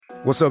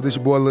What's up, this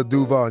your boy Lil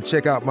Duval, and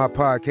check out my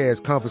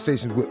podcast,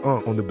 Conversations with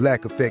Unc, on the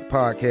Black Effect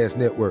Podcast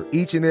Network.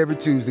 Each and every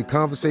Tuesday,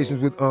 Conversations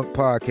with Unc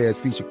podcast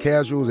feature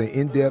casuals and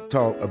in-depth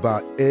talk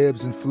about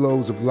ebbs and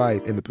flows of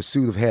life and the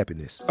pursuit of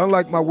happiness.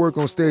 Unlike my work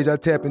on stage, I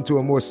tap into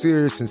a more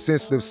serious and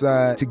sensitive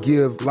side to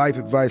give life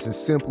advice and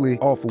simply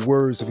offer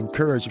words of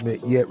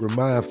encouragement, yet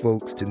remind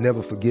folks to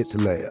never forget to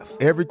laugh.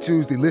 Every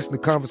Tuesday, listen to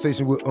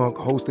Conversations with Unc,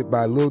 hosted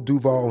by Lil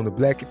Duval on the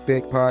Black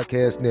Effect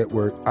Podcast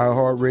Network,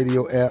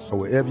 iHeartRadio app, or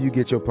wherever you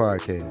get your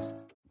podcasts.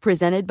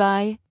 Presented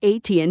by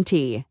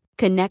AT&T.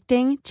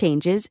 Connecting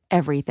changes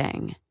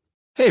everything.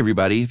 Hey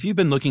everybody, if you've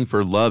been looking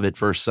for love at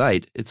first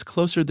sight, it's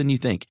closer than you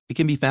think. It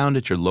can be found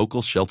at your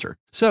local shelter.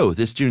 So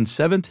this June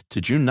 7th to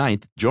June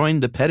 9th,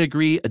 join the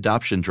Pedigree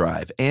Adoption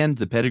Drive, and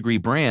the Pedigree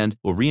brand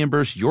will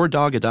reimburse your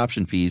dog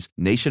adoption fees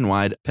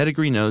nationwide.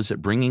 Pedigree knows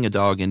that bringing a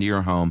dog into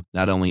your home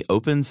not only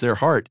opens their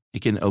heart,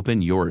 it can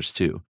open yours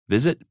too.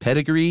 Visit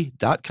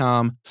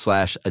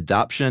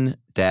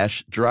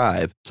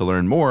pedigree.com/adoption-drive to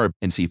learn more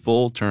and see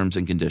full terms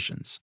and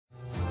conditions.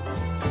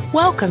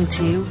 Welcome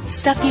to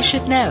Stuff You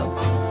Should Know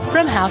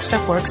from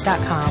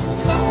HowStuffWorks.com.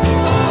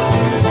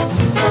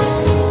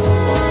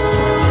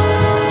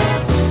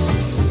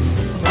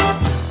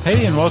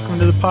 Hey, and welcome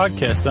to the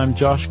podcast. I'm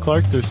Josh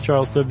Clark. There's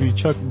Charles W.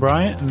 Chuck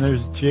Bryant, and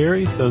there's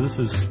Jerry. So this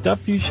is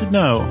Stuff You Should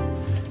Know,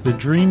 the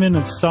Dreamin'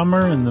 of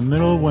Summer in the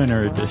Middle of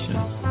Winter edition.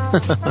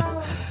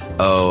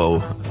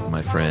 Oh,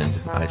 my friend,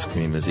 ice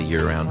cream is a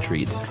year-round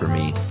treat for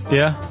me.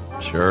 Yeah?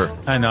 Sure.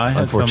 I know. I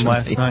had some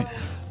last night.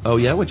 Oh,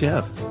 yeah? What'd you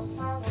have?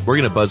 We're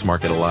going to buzz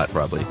market a lot,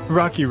 probably.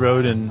 Rocky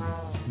Road and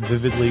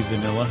Vividly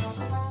Vanilla.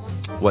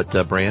 What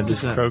brand is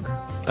that? Kroger.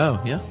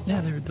 Oh, yeah?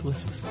 Yeah, they were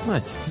delicious.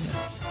 Nice. Yeah.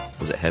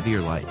 Was it heavy or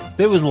light?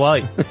 It was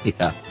light.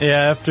 Yeah.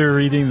 Yeah, after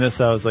reading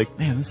this, I was like,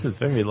 man, this is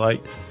very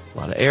light. A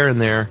lot of air in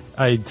there.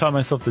 I taught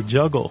myself to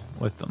juggle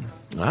with them.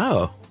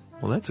 Oh,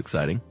 well, that's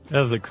exciting. That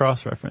was a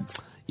cross-reference.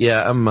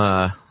 Yeah, I'm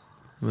a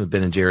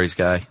Ben & Jerry's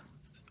guy.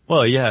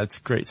 Well, yeah, it's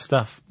great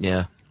stuff.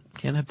 Yeah.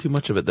 Can't have too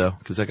much of it, though,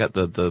 because I got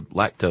the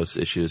lactose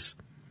issues.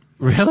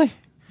 Really?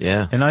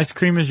 Yeah. And ice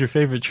cream is your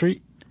favorite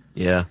treat?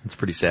 Yeah, it's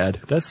pretty sad.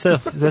 That's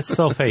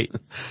self-hate.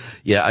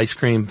 Yeah, ice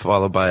cream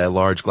followed by a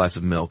large glass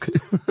of milk.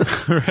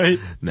 Right?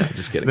 No,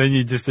 just kidding. Then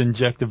you just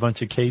inject a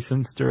bunch of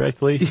caseins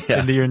directly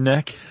into your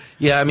neck.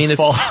 Yeah, I mean,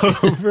 fall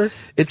over.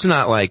 It's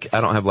not like I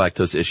don't have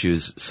lactose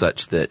issues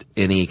such that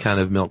any kind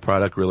of milk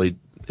product really,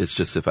 it's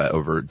just if I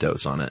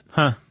overdose on it.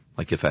 Huh.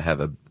 Like if I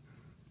have a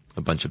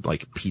bunch of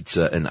like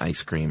pizza and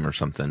ice cream or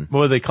something.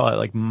 What do they call it?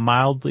 Like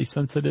mildly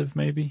sensitive,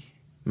 maybe?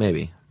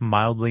 Maybe.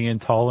 Mildly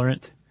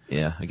intolerant?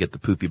 Yeah, I get the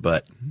poopy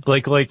butt.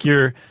 Like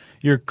you're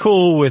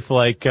cool with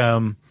like,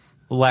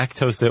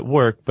 lactose at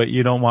work, but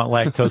you don't want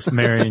lactose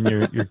marrying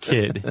your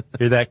kid.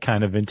 You're that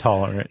kind of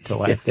intolerant to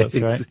lactose,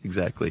 yeah, right?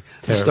 Exactly.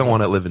 Terrible. I just don't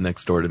want it living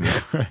next door to me.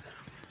 Right.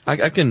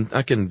 I can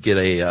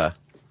get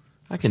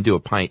I can do a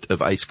pint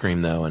of ice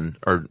cream though,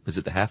 or is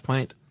it the half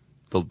pint?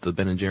 The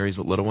Ben & Jerry's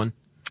little one?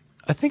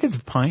 I think it's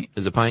a pint.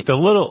 Is it a pint? The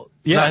little,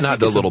 yeah. Not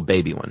the little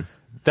baby one.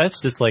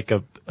 That's just like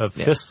a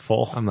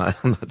fistful. I'm not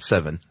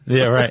 7.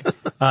 Yeah, right.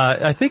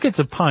 I think it's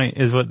a pint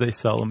is what they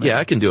sell them. Yeah,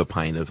 I can do a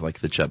pint of like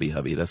the Chubby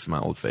Hubby. That's my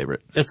old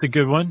favorite. It's a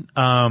good one.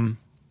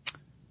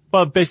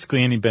 Well,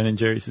 basically any Ben &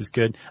 Jerry's is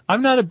good.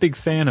 I'm not a big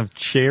fan of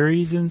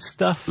cherries and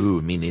stuff.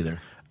 Ooh, me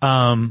neither.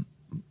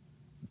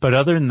 But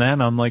other than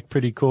that, I'm like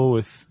pretty cool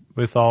with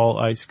all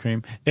ice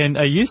cream. And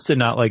I used to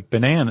not like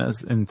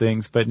bananas and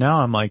things, but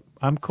now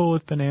I'm cool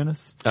with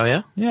bananas. Oh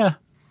yeah? Yeah.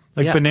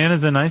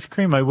 Bananas and ice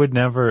cream I would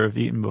never have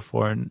eaten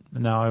before, and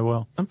now I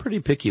will. I'm pretty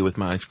picky with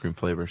my ice cream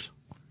flavors.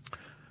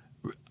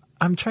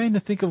 I'm trying to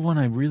think of one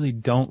I really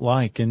don't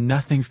like, and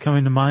nothing's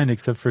coming to mind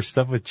except for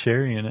stuff with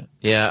cherry in it.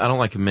 Yeah, I don't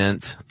like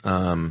mint.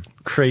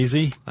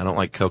 Crazy. I don't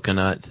like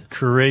coconut.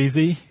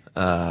 Crazy.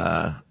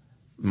 My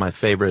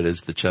favorite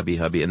is the Chubby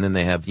Hubby, and then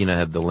they have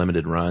the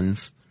limited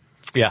runs.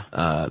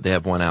 Yeah. They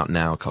have one out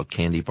now called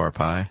Candy Bar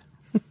Pie.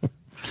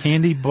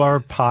 Candy bar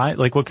pie?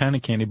 Like what kind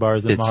of candy bar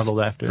is it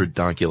modeled after? It's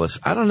redonkulous.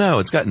 I don't know.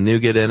 It's got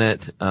nougat in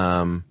it.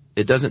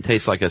 It doesn't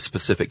taste like a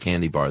specific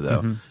candy bar though.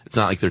 Mm-hmm. It's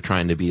not like they're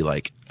trying to be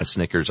like a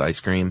Snickers ice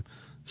cream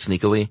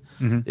sneakily.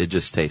 Mm-hmm. It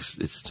just tastes,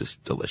 it's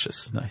just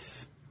delicious.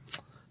 Nice.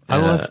 I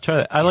will have to try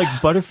that. I like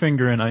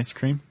Butterfinger and ice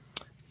cream.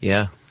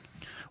 Yeah.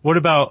 What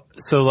about,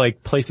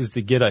 like places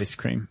to get ice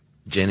cream?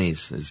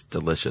 Jenny's is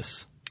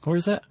delicious.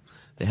 Where's that?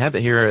 They have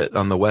it here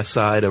on the west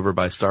side over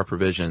by Star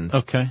Provisions.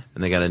 Okay.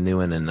 And they got a new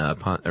one in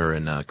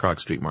Krog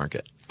Street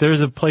Market.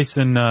 There's a place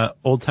in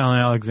Old Town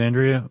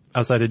Alexandria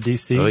outside of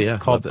D.C. Oh, yeah.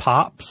 called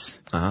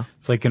Pops. Uh-huh.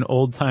 It's like an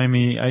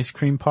old-timey ice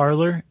cream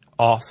parlor.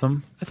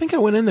 Awesome. I think I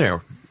went in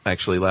there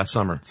actually last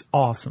summer. It's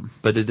awesome.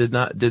 But it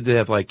did they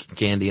have like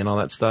candy and all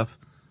that stuff?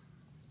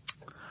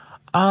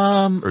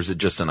 Or is it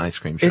just an ice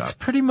cream shop? It's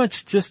pretty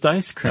much just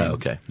ice cream. Oh,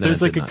 okay. Then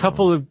There's like a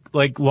couple of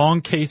like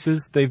long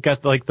cases. They've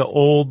got like the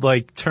old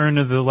like turn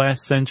of the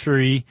last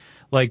century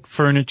like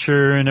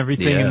furniture and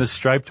everything and the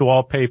striped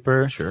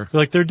wallpaper. Sure. So,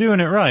 like they're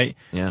doing it right.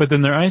 Yeah. But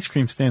then their ice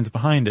cream stands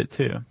behind it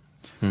too.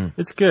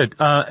 It's good.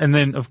 And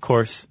then of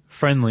course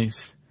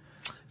Friendly's.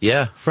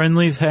 Yeah.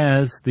 Friendly's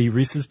has the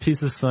Reese's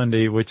Pieces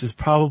Sundae, which is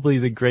probably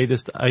the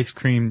greatest ice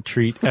cream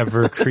treat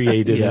ever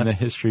created Yeah. in the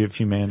history of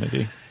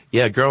humanity.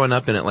 Yeah, growing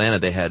up in Atlanta,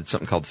 they had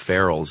something called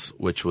Farrell's,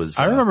 which was...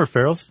 I remember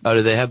Farrell's. Oh,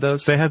 did they have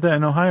those? They had that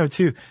in Ohio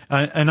too.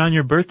 And on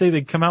your birthday,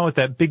 they'd come out with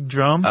that big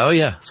drum. Oh,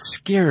 yeah.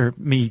 Scare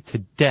me to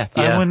death.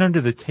 Yeah. I went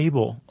under the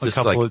table a Just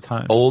couple like of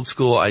times. old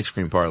school ice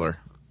cream parlor,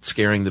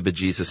 scaring the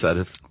bejesus out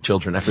of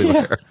children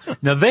everywhere. Yeah.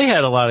 Now they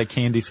had a lot of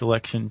candy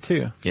selection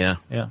too. Yeah.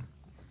 Yeah.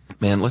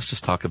 Man, let's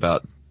just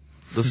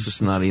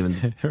not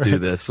even do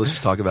this. Let's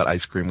just talk about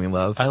ice cream we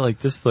love. I like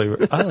this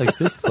flavor. I like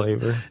this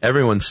flavor.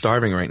 Everyone's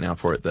starving right now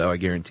for it, though. I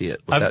guarantee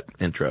it with that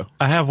intro.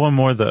 I have one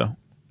more though.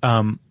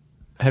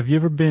 Have you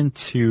ever been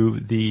to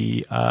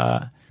the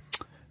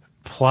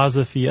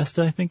Plaza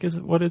Fiesta, I think is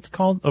what it's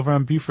called, over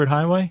on Buford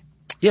Highway?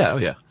 Yeah. Oh,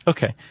 yeah.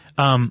 Okay.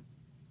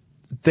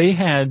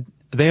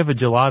 They have a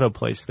gelato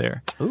place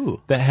there.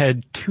 Ooh. That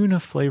had tuna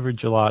flavored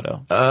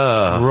gelato.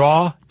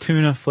 Raw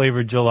tuna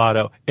flavored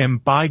gelato.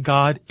 And by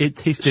God, it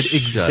tasted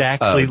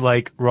exactly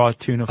like raw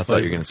tuna flavor. I thought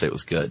you were going to say it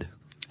was good.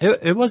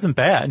 It wasn't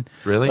bad.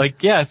 Really?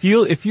 Like, yeah, if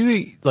you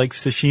eat like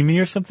sashimi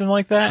or something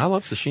like that. I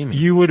love sashimi.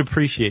 You would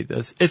appreciate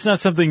this. It's not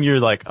something you're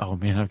like, oh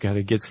man, I've got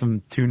to get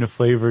some tuna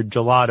flavored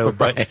gelato.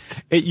 Right. But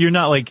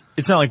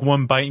it's not like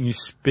one bite and you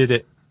spit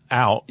it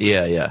out.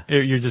 Yeah, yeah.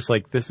 You're just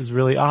like, this is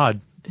really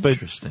odd. But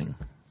Interesting.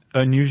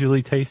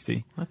 Unusually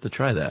tasty. I'll have to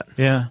try that.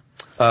 Yeah.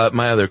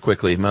 My other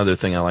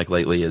thing I like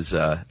lately is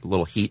a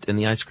little heat in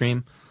the ice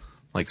cream.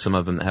 Like some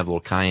of them that have a little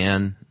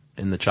cayenne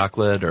in the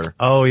chocolate or...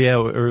 Oh yeah,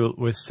 or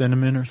with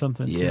cinnamon or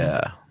something.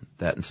 Yeah. Too.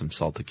 That and some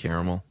salted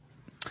caramel.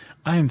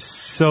 I am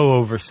so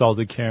over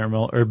salted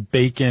caramel or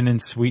bacon and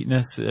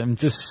sweetness. I'm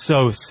just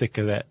so sick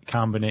of that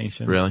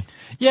combination. Really?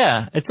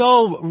 Yeah. It's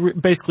all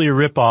basically a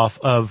ripoff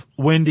of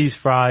Wendy's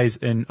fries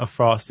and a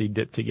Frosty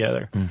dipped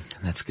together.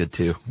 That's good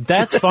too.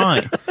 That's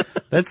fine.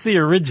 That's the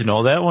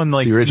original. That one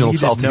the original needed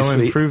salty no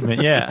sweet.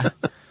 Improvement. Yeah.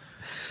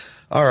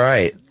 All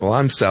right. Well,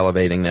 I'm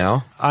salivating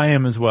now. I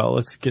am as well.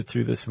 Let's get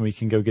through this and we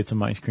can go get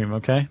some ice cream,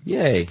 okay?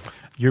 Yay.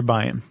 You're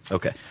buying.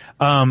 Okay.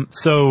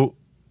 So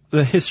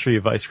the history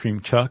of ice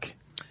cream, Chuck.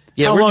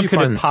 Yeah, how long could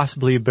it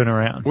possibly have been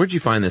around? Where'd you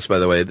find this, by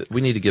the way?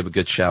 We need to give a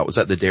good shout. Was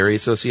that the Dairy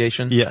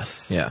Association?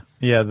 Yes. Yeah.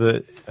 Yeah,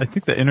 I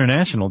think the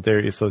International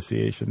Dairy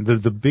Association,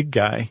 the big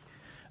guy.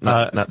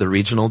 Not the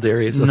Regional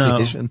Dairy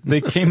Association? No,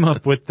 they came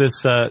up with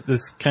this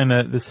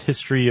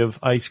history of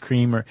ice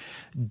cream or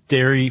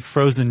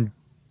frozen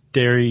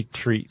dairy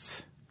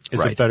treats is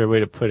a better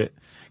way to put it.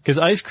 Because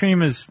ice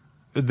cream is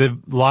the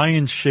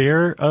lion's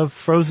share of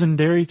frozen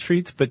dairy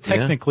treats, but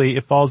technically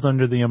it falls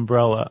under the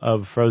umbrella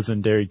of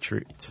frozen dairy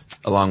treats.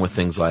 Along with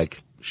things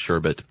like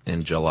sherbet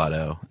and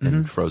gelato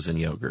and frozen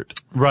yogurt.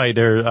 Right,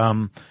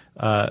 or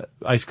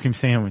ice cream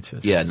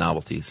sandwiches. Yeah,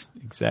 novelties.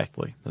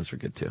 Exactly. Those are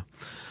good too.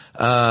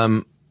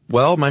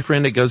 Well, my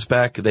friend, it goes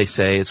back, they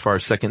say, as far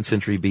as 2nd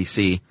century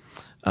BC,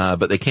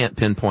 but they can't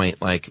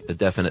pinpoint like a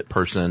definite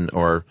person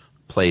or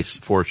place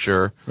for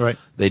sure. Right.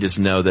 They just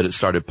know that it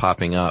started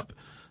popping up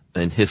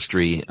in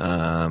history,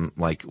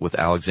 like with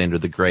Alexander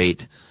the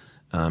Great.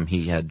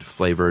 He had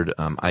flavored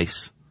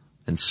ice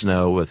and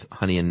snow with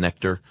honey and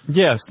nectar.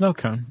 Yeah, snow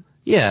cone.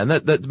 Yeah, and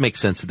that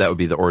makes sense that would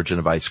be the origin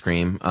of ice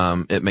cream.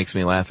 It makes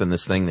me laugh in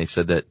this thing. They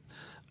said that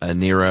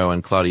Nero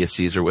and Claudius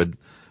Caesar would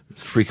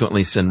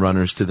frequently send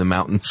runners to the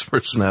mountains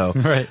for snow.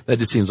 Right. That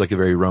just seems like a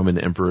very Roman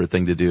emperor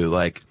thing to do.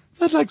 Like,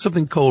 I'd like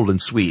something cold and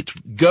sweet.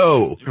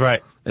 Go!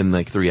 Right. And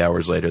like 3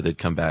 hours later, they'd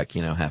come back,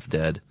 half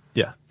dead.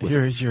 Yeah.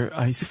 Here is your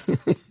ice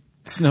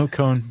snow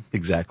cone.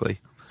 Exactly.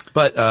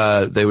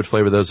 But they would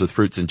flavor those with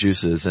fruits and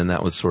juices, and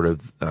that was sort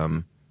of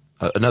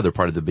another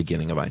part of the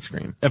beginning of ice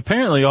cream.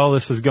 Apparently all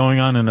this was going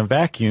on in a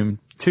vacuum,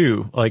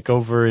 too, like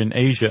over in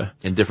Asia.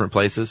 In different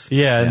places?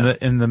 Yeah.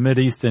 In the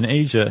Mideast and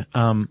Asia,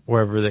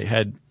 wherever they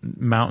had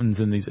mountains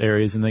in these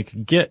areas, and they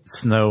could get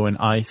snow and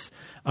ice.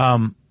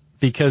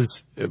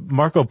 Because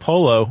Marco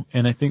Polo,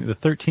 in I think the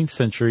 13th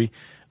century,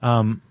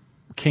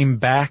 came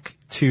back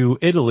to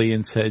Italy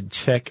and said,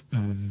 check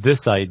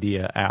this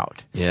idea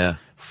out. Yeah.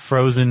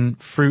 Frozen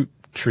fruit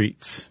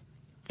treats.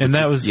 And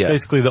that was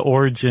basically the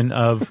origin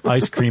of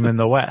ice cream in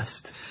the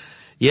West.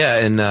 Yeah,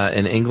 in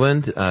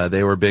England,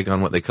 they were big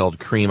on what they called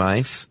cream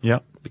ice.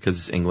 Yep. Because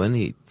it's England,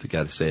 you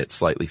got to say it's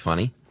slightly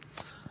funny.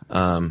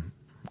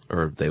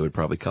 Or they would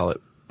probably call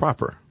it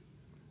proper.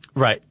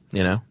 Right.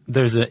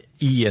 There's an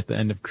E at the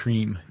end of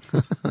cream.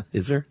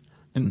 Is there?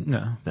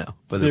 No. No,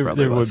 but there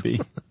probably would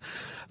be.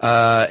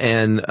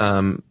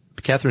 And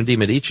Catherine de'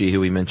 Medici, who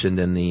we mentioned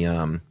in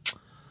the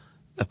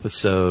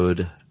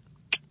episode...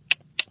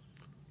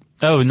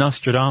 Oh,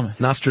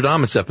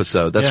 Nostradamus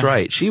episode. That's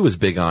right. She was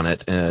big on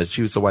it.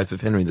 She was the wife of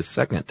Henry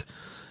II.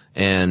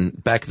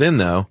 And back then,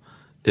 though,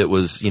 it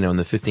was, in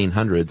the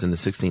 1500s, in the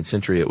 16th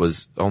century, it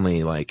was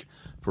only like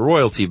for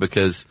royalty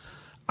because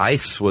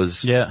ice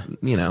was, they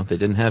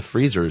didn't have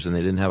freezers and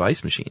they didn't have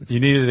ice machines. You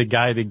needed a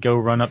guy to go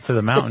run up to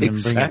the mountain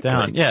and bring it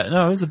down. Yeah,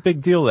 no, it was a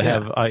big deal to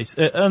have ice.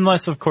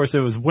 Unless, of course, it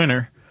was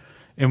winter,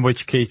 in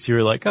which case you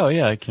were like, oh,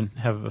 yeah, I can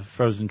have a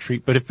frozen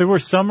treat. But if it were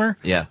summer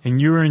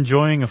and you were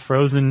enjoying a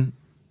frozen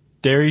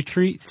dairy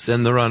treats,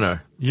 Send the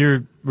runner.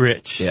 you're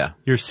rich. Yeah.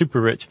 You're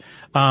super rich.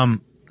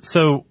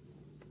 So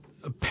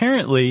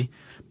apparently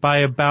by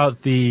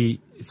about the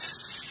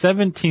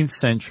 17th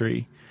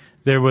century,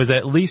 there was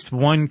at least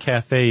one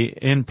cafe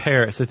in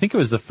Paris. I think it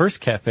was the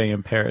first cafe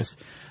in Paris,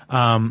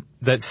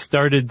 that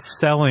started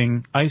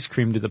selling ice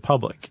cream to the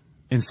public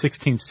in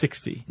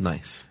 1660.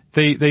 Nice.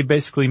 They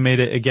basically made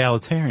it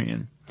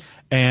egalitarian.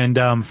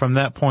 And from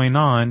that point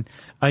on,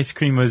 ice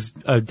cream was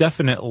a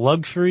definite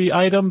luxury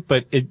item,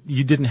 but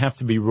you didn't have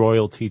to be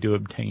royalty to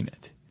obtain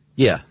it.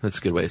 Yeah, that's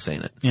a good way of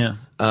saying it. Yeah.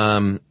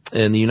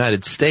 In the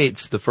United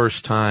States, the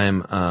first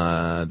time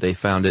they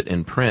found it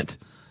in print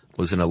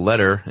was in a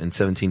letter in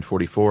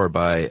 1744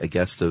 by a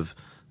guest of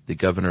the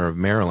governor of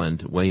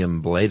Maryland,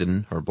 William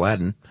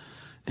Bladden.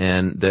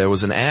 And there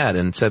was an ad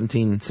in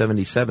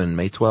 1777,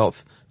 May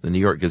 12th, the New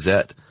York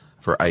Gazette,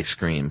 for ice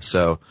cream.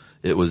 So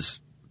it was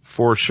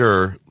for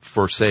sure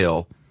for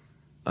sale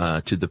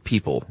to the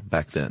people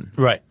back then.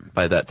 Right.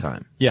 By that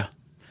time. Yeah.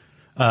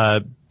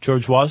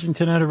 George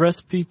Washington had a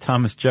recipe.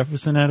 Thomas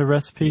Jefferson had a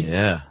recipe.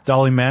 Yeah.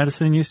 Dolly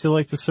Madison used to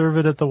like to serve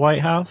it at the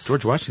White House.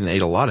 George Washington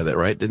ate a lot of it,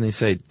 right? Didn't he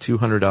say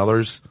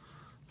 $200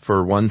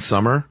 for one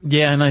summer?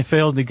 Yeah, and I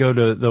failed to go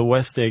to the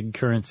West Egg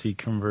currency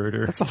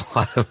converter. That's a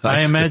lot of I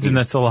ice imagine cream.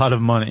 that's a lot of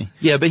money.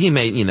 Yeah, but he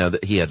made,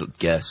 that he had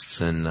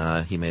guests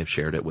and he may have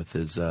shared it with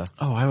his Oh,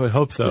 I would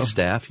hope so. his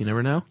staff. You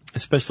never know.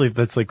 Especially if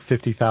that's like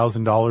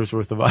 $50,000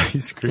 worth of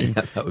ice cream.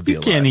 Yeah, that would be You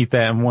a can't lot. eat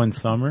that in one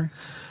summer.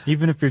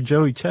 Even if you're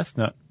Joey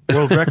Chestnut,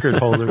 world record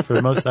holder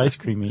for most ice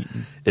cream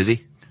eaten. Is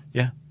he?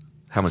 Yeah.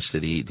 How much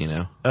did he eat, do you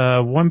know?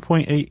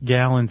 1.8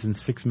 gallons in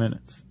 6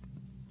 minutes.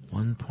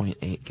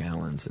 1.8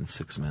 gallons in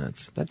 6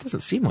 minutes. That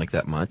doesn't seem like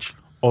that much.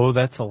 Oh,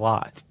 that's a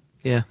lot.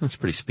 Yeah, that's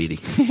pretty speedy.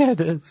 Yeah,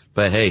 it is.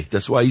 But hey,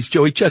 that's why he's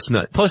Joey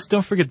Chestnut. Plus,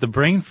 don't forget the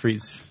brain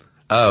freeze.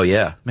 Oh,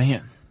 yeah.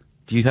 Man.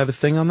 Do you have a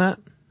thing on that?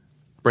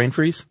 Brain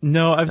freeze?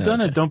 No, I've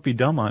done a don't be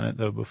dumb on it,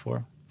 though,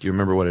 before. Do you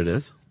remember what it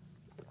is?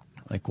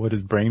 Like, what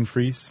is brain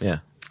freeze? Yeah.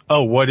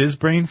 Oh, what is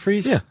brain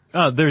freeze? Yeah.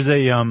 Oh, there's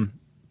a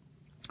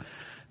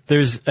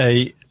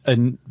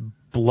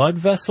blood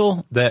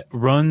vessel that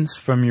runs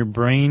from your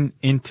brain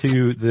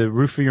into the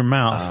roof of your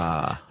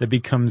mouth that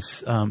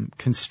becomes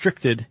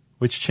constricted,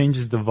 which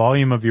changes the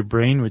volume of your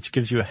brain, which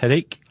gives you a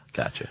headache.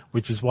 Gotcha.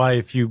 Which is why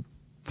if you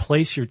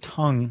place your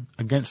tongue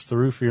against the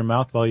roof of your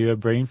mouth while you have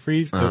brain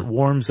freeze, it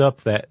warms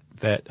up that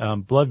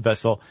blood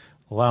vessel,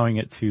 allowing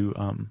it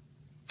to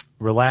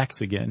relax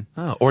again.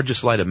 Oh, or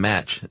just light a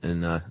match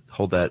and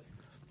hold that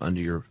under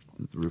your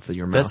roof of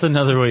your mouth. That's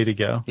another way to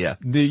go. Yeah.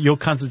 You'll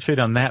concentrate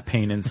on that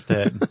pain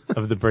instead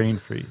of the brain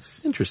freeze.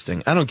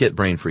 Interesting. I don't get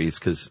brain freeze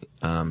because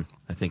I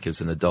think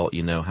as an adult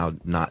you know how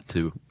not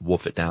to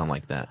wolf it down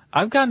like that.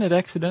 I've gotten it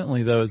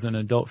accidentally, though, as an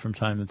adult from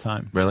time to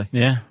time. Really?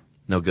 Yeah.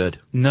 No good.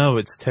 No,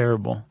 it's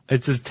terrible.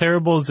 It's as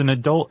terrible as an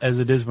adult as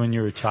it is when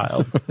you're a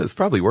child. It's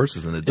probably worse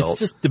as an adult.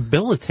 It's just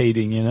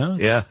debilitating, you know?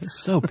 Yeah.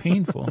 It's so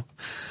painful.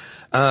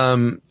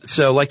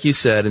 So like you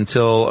said,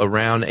 until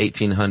around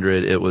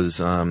 1800, it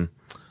was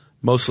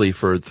mostly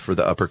for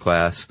the upper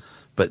class.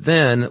 But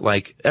then,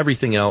 like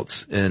everything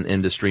else in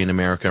industry in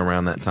America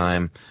around that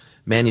time,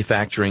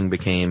 manufacturing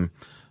became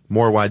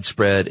more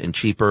widespread and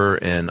cheaper,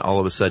 and all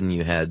of a sudden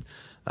you had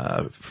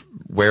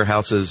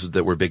warehouses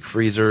that were big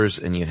freezers,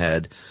 and you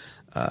had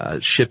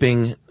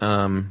shipping.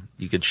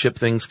 You could ship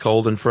things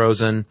cold and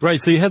frozen.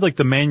 Right, so you had like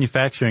the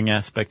manufacturing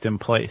aspect in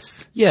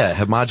place. Yeah,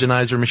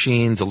 homogenizer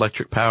machines,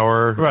 electric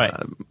power, Right.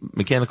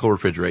 Mechanical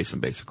refrigeration,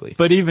 basically.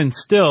 But even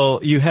still,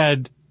 you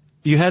had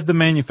the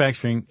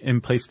manufacturing in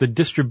place. The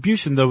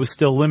distribution, though, was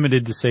still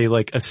limited to, say,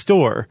 like a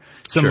store.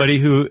 Somebody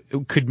who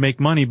could make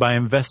money by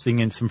investing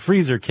in some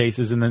freezer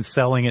cases and then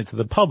selling it to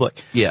the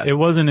public. Yeah. It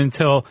wasn't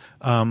until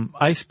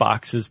ice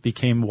boxes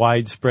became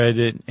widespread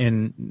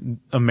in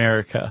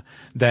America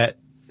that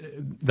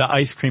the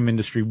ice cream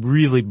industry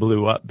really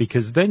blew up,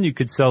 because then you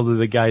could sell to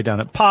the guy down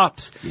at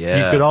Pop's.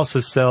 Yeah. You could also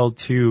sell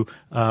to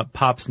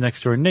Pop's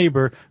next door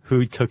neighbor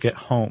who took it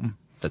home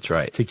That's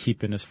right. to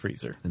keep in his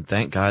freezer. And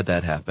thank God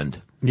that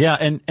happened. Yeah,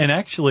 and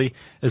actually,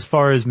 as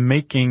far as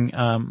making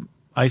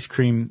ice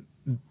cream,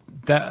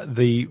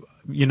 the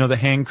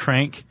hand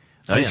crank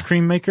ice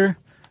cream maker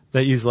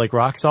that used like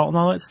rock salt and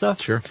all that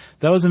stuff. Sure.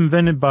 That was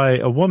invented by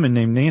a woman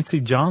named Nancy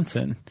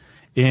Johnson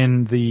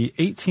in the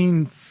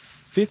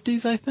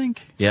 1850s, I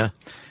think. Yeah.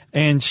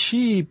 And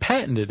she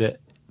patented it,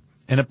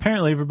 and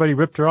apparently everybody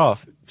ripped her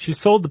off. She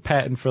sold the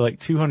patent for like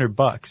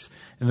 $200,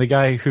 and the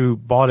guy who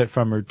bought it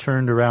from her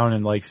turned around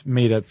and like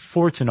made a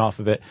fortune off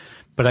of it.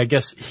 But I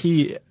guess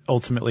he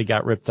ultimately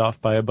got ripped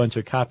off by a bunch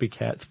of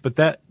copycats. But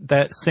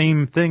that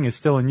same thing is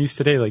still in use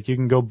today. Like, you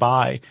can go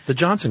buy The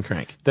Johnson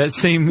crank. that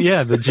same,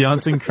 the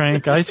Johnson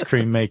Crank ice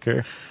cream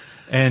maker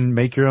and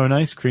make your own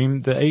ice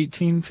cream the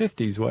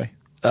 1850s way.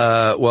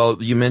 Well,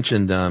 you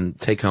mentioned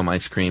take-home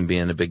ice cream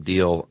being a big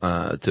deal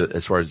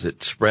as far as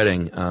it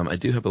spreading. I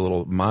do have a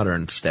little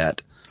modern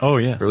stat, Oh,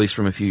 yeah. or at least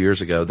from a few years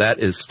ago. That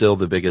is still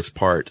the biggest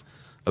part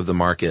of the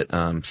market.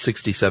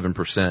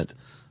 67%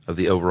 of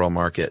the overall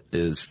market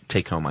is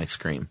take-home ice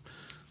cream.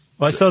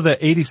 Well, I saw that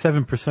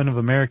 87% of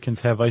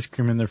Americans have ice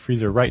cream in their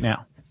freezer right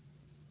now.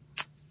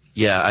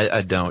 Yeah,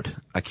 I don't.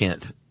 I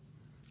can't.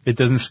 It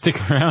doesn't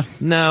stick around?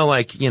 No,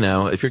 like,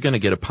 if you're going to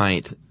get a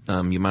pint,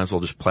 you might as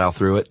well just plow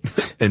through it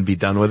and be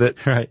done with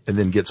it. Right. And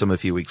then get some a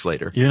few weeks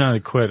later. You're not a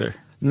quitter.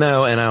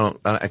 No, and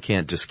I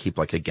can't just keep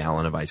like a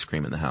gallon of ice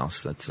cream in the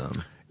house. That's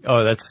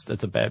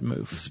that's a bad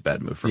move. It's a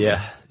bad move for me.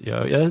 Yeah,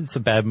 it's a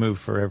bad move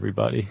for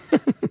everybody.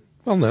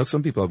 Well, no,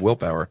 some people have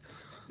willpower.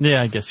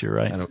 Yeah, I guess you're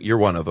right. You're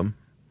one of them.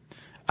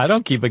 I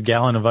don't keep a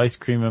gallon of ice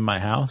cream in my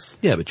house.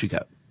 Yeah, but you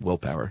got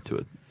willpower to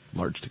a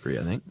large degree,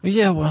 I think.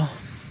 Yeah, well.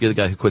 You're the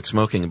guy who quit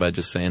smoking by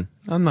just saying,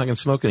 I'm not going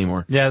to smoke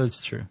anymore. Yeah,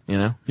 that's true.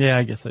 Yeah,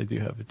 I guess I do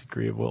have a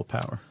degree of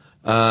willpower.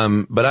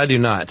 But I do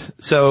not.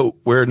 So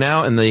we're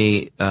now in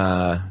the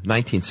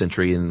 19th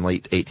century, in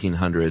late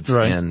 1800s,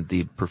 right. And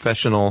the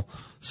professional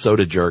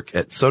soda jerk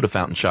at soda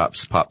fountain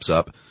shops pops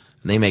up,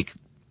 and they make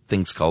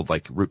things called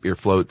like root beer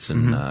floats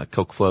and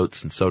Coke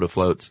floats and soda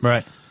floats.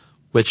 Right.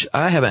 Which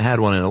I haven't had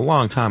one in a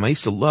long time. I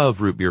used to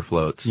love root beer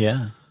floats.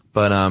 Yeah.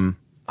 But I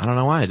don't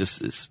know why.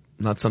 It's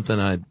not something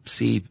I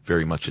see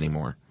very much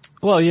anymore.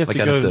 Well, you have Like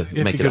to I'd go have to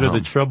to make it go at to home.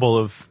 the trouble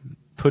of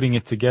putting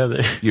it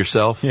together.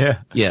 Yourself? Yeah.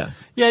 Yeah.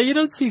 Yeah, you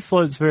don't see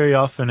floats very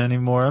often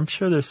anymore. I'm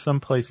sure there's some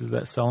places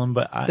that sell them,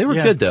 but They were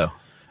good though.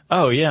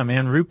 Oh yeah,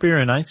 man. Root beer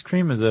and ice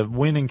cream is a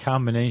winning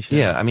combination.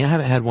 Yeah. I mean, I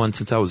haven't had one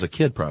since I was a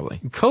kid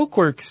probably. Coke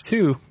works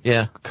too.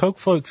 Yeah. Coke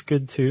float's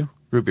good too.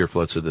 Root beer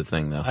floats are the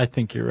thing though. I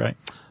think you're right.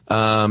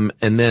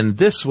 And then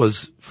this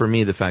was, for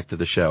me, the fact of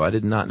the show. I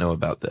did not know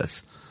about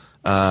this.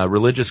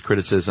 Religious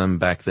criticism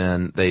back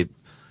then, they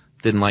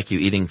didn't like you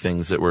eating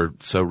things that were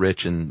so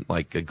rich and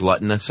like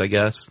gluttonous, I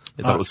guess.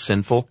 They thought it was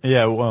sinful.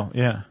 Yeah, well,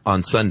 yeah.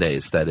 On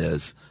Sundays, that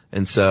is.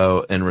 And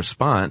so, in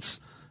response,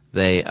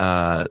 they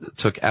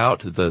took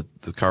out the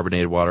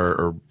carbonated water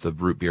or the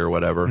root beer or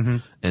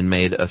whatever and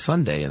made a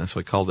sundae, and that's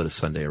why I called it a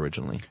sundae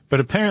originally. But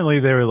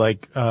apparently they were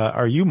like,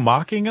 are you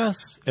mocking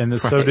us? And the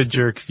Soda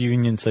Jerks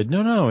Union said,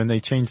 no, and they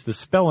changed the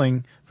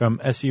spelling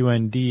from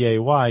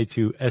S-U-N-D-A-Y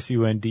to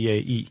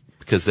S-U-N-D-A-E.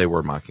 Because they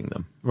were mocking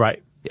them.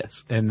 Right.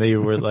 Yes. And they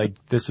were like,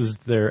 this was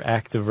their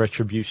act of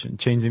retribution,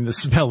 changing the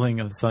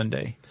spelling of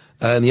Sunday.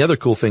 And the other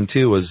cool thing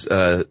too was,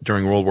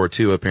 during World War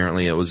II,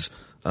 apparently it was,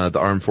 the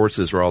armed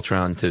forces were all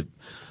trying to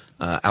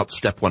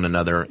outstep one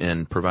another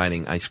in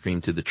providing ice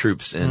cream to the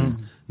troops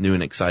in new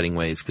and exciting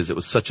ways, because it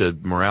was such a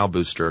morale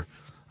booster,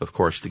 of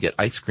course, to get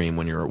ice cream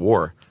when you're at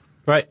war.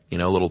 Right. A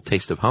little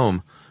taste of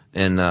home.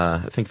 And I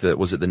think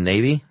was it the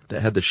Navy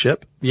that had the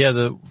ship? Yeah,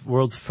 the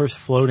world's first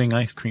floating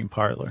ice cream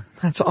parlor.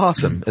 That's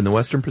awesome. In the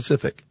Western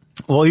Pacific.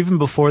 Well, even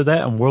before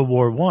that, in World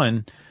War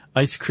I,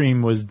 ice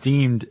cream was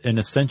deemed an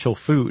essential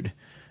food.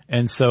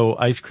 And so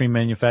ice cream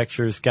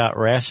manufacturers got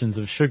rations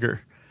of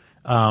sugar.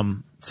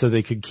 So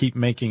they could keep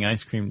making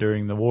ice cream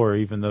during the war,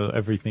 even though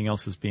everything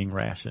else was being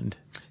rationed.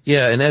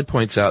 Yeah, and Ed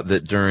points out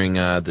that during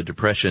the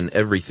Depression,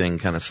 everything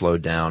kind of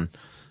slowed down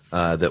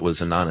that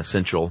was a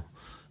non-essential,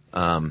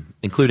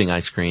 including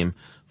ice cream,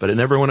 but it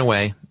never went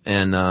away.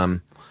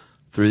 And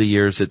through the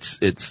years,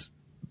 it's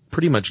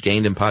pretty much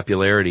gained in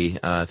popularity.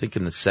 I think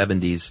in the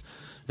 70s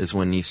is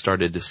when you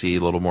started to see a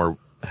little more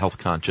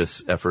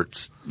health-conscious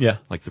efforts. Yeah.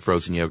 Like the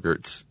frozen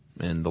yogurts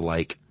and the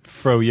like.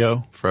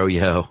 Froyo.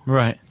 Froyo.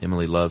 Right.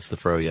 Emily loves the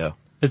Froyo.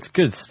 It's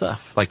good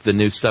stuff. Like the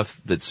new stuff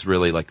that's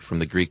really like from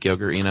the Greek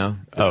yogurt,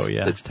 Oh,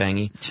 yeah. That's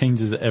tangy.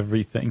 Changes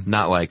everything.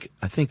 Not like,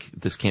 I think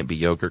this can't be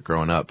yogurt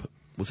growing up.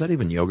 Was that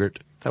even yogurt?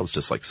 That was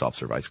just like soft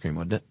serve ice cream,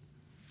 wasn't it?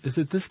 Is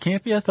it This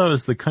Can't Be? I thought it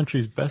was the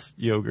country's best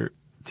yogurt.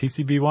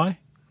 TCBY?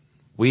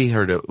 We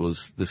heard it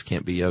was This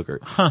Can't Be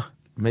Yogurt. Huh.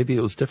 Maybe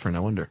it was different,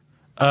 I wonder.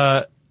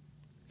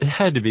 It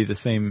had to be the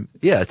same.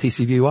 Yeah,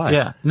 TCBY.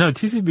 Yeah. No,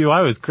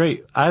 TCBY was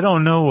great. I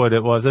don't know what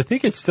it was. I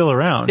think it's still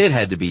around. It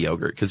had to be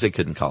yogurt because they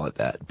couldn't call it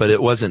that. But it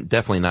wasn't,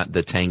 definitely not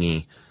the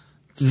tangy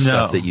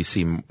stuff that you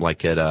see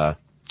like at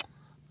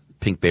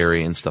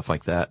Pinkberry and stuff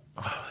like that.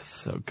 Oh, it's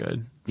so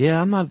good. Yeah,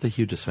 I'm not the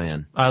hugest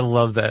fan. I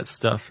love that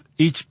stuff.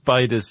 Each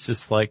bite is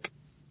just like,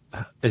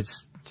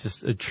 it's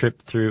just a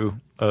trip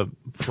through a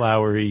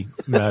flowery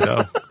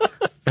meadow.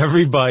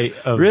 Every bite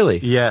of... Really?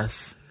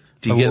 Yes.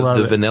 Do you get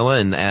the vanilla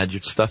and add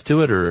your stuff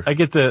to it, or? I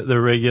get the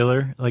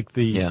regular, like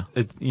the,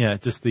 Yeah.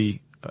 just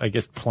the, I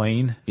guess,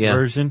 plain Yeah.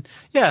 version.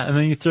 Yeah, and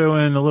then you throw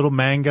in a little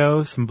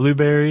mango, some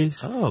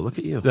blueberries. Oh, look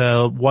at you.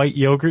 The white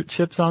yogurt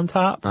chips on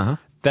top. Uh-huh.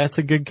 That's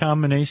a good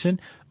combination.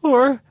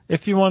 Or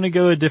if you want to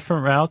go a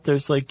different route,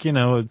 there's like,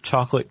 a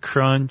chocolate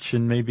crunch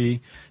and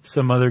maybe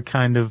some other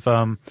kind of,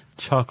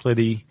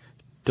 chocolatey,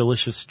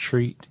 delicious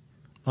treat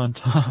on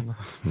top.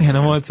 Man,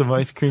 I want some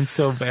ice cream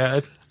so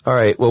bad. All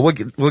right. Well,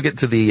 we'll get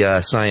to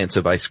the science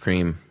of ice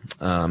cream,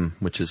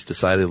 which is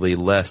decidedly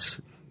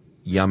less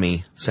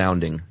yummy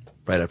sounding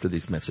right after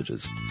these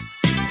messages.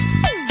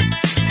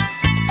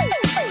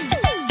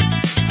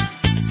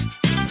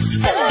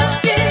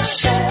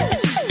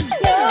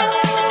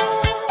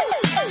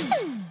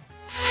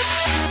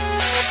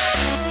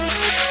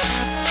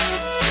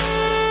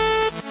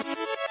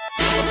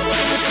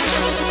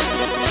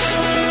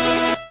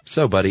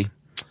 So, buddy,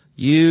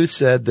 you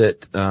said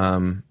that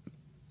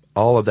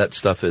all of that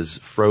stuff is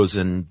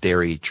frozen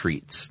dairy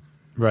treats.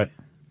 Right.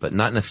 but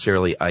not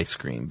necessarily ice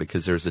cream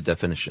because there's a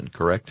definition,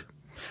 correct?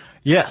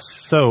 Yes.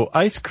 So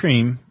ice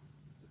cream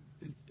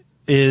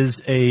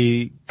is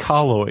a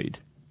colloid,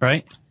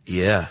 right?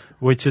 Yeah.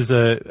 Which is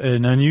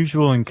an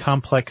unusual and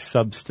complex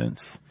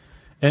substance.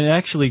 And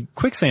actually,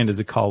 quicksand is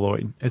a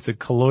colloid. It's a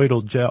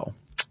colloidal gel.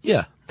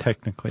 Yeah.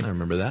 Technically. I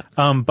remember that.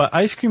 But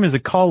ice cream is a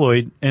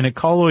colloid, and a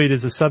colloid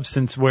is a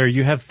substance where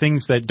you have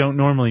things that don't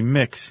normally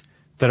mix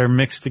that are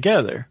mixed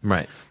together.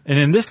 Right. And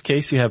in this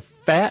case, you have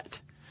fat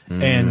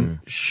and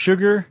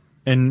sugar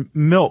and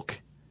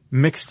milk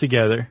mixed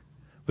together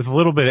with a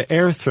little bit of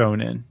air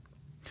thrown in.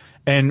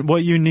 And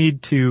what you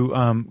need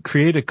to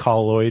create a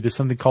colloid is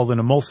something called an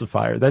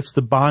emulsifier. That's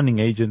the bonding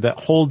agent that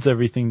holds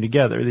everything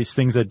together, these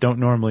things that don't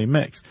normally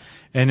mix.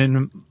 And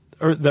in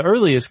the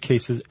earliest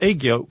cases,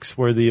 egg yolks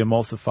were the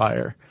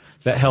emulsifier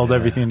that held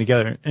everything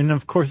together. And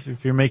of course,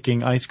 if you're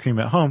making ice cream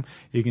at home,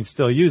 you can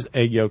still use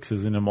egg yolks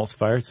as an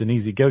emulsifier. It's an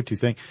easy go-to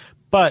thing.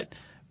 But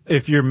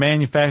if you're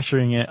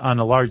manufacturing it on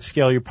a large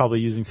scale, you're probably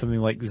using something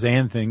like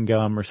xanthan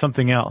gum or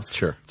something else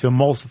to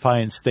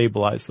emulsify and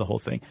stabilize the whole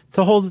thing,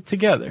 to hold it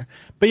together.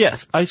 But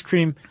yes, ice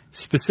cream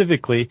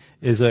specifically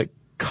is a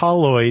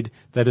colloid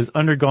that has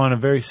undergone a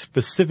very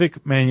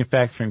specific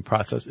manufacturing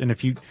process. And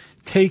if you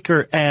take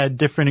or add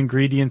different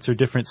ingredients or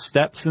different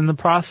steps in the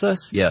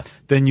process,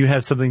 then you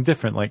have something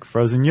different, like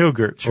frozen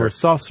yogurt or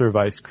soft serve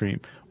ice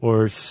cream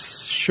or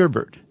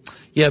sherbet.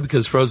 Yeah,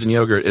 because frozen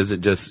yogurt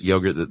isn't just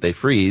yogurt that they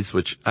freeze,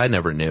 which I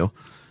never knew.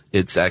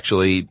 It's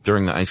actually,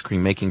 during the ice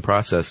cream making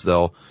process,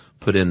 they'll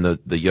put in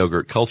the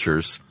yogurt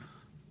cultures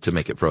to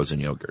make it frozen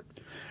yogurt.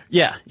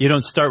 Yeah, you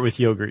don't start with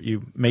yogurt.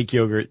 You make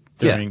yogurt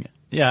during it.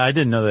 Yeah, I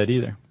didn't know that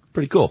either.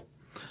 Pretty cool.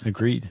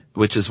 Agreed.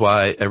 Which is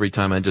why every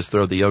time I just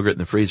throw the yogurt in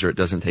the freezer, it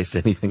doesn't taste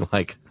anything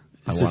like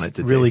I want it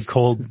to really taste.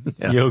 Cold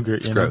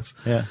yogurt. It's gross.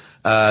 Yeah.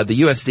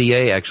 The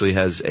USDA actually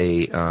has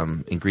a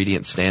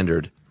ingredient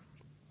standard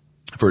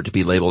for it to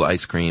be labeled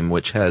ice cream,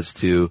 which has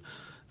to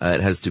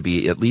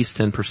be at least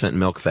 10%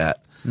 milk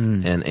fat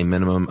and a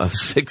minimum of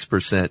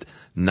 6%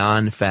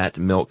 non-fat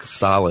milk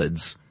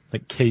solids.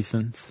 Like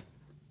caseins.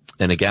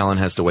 And a gallon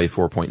has to weigh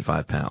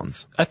 4.5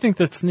 pounds. I think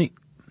that's neat.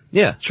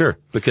 Yeah, sure.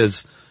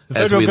 Because the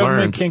as federal we government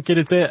learned, can't get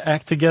its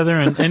act together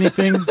on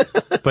anything,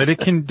 but it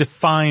can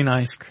define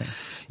ice cream.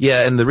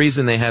 Yeah, and the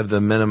reason they have the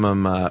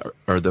minimum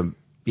the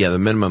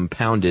minimum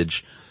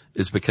poundage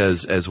is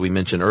because, as we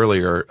mentioned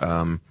earlier,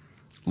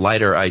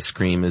 lighter ice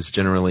cream is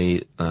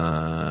generally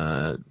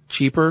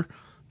cheaper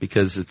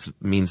because it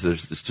means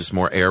there's just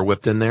more air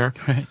whipped in there,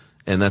 right?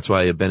 And that's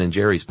why a Ben and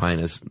Jerry's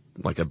pint is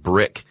like a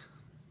brick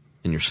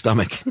in your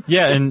stomach.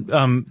 Yeah, and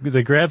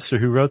the Grabster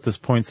who wrote this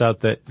points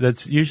out that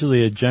that's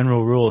usually a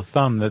general rule of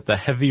thumb, that the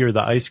heavier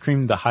the ice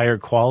cream, the higher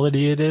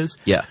quality it is.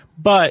 Yeah.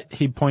 But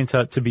he points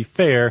out, to be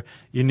fair,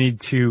 you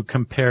need to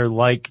compare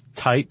like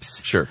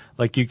types. Sure.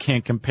 Like you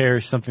can't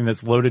compare something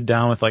that's loaded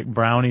down with like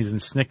brownies and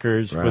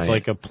Snickers with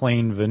like a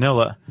plain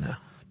vanilla. No.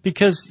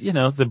 Because,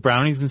 the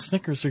brownies and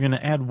Snickers are going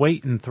to add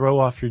weight and throw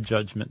off your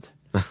judgment.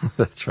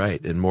 That's right,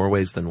 in more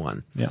ways than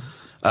one. Yeah.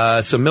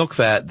 So milk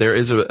fat, there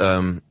is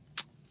a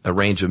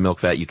range of milk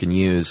fat you can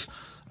use.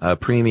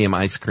 Premium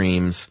ice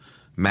creams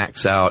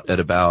max out at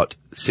about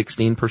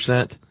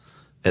 16%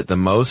 at the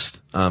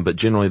most, but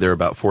generally they're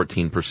about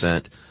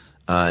 14%.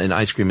 And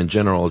ice cream in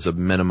general is a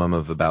minimum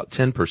of about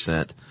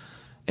 10%.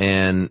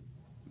 And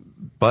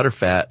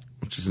butterfat,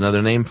 which is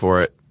another name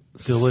for it,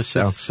 delicious.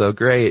 Sounds so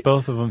great.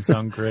 Both of them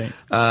sound great.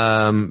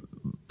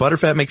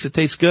 Butterfat makes it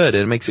taste good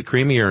and it makes it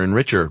creamier and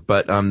richer.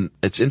 But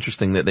it's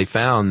interesting that they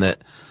found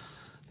that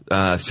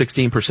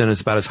 16%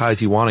 is about as high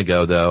as you want to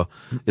go, though.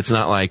 It's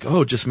not like,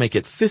 just make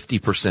it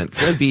 50%,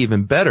 'cause that'd be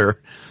even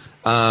better.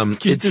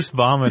 You just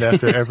vomit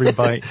after every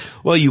bite.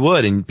 Well, you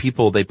would, and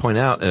they point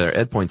out, or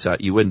Ed points out,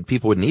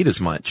 people wouldn't eat as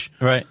much.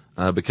 Right.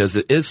 Because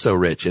it is so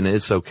rich and it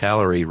is so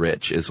calorie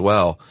rich as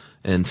well.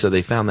 And so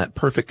they found that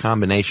perfect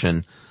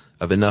combination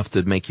of enough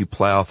to make you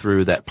plow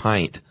through that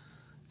pint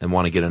and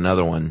want to get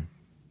another one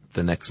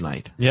the next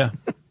night. Yeah.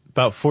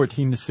 About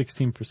 14 to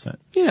 16%.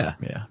 Yeah.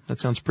 Yeah. That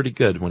sounds pretty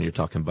good when you're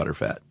talking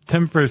butterfat.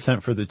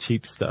 10% for the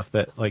cheap stuff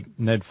that like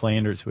Ned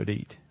Flanders would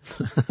eat.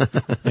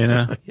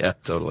 Yeah,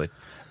 totally.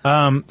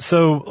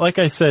 So like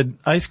I said,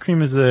 ice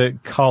cream is a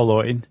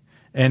colloid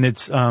and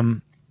it's,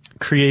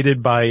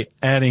 created by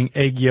adding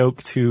egg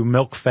yolk to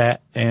milk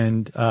fat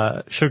and,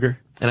 sugar.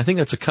 And I think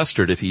that's a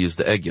custard if you use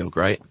the egg yolk,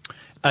 right?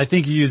 I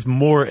think you use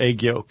more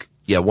egg yolk.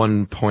 Yeah,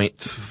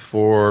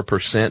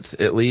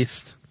 1.4% at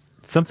least.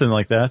 Something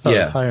like that. I thought it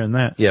was higher than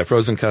that. Yeah,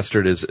 frozen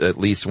custard is at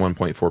least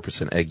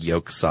 1.4% egg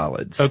yolk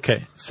solids.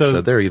 Okay. So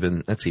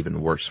that's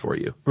even worse for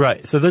you.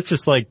 Right. So that's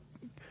just like,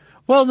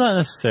 well, not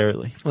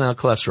necessarily. Well,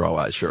 cholesterol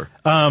wise, sure.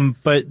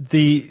 But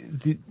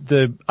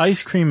the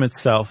ice cream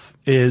itself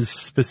is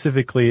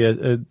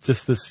specifically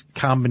just this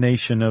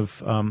combination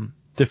of,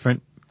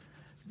 different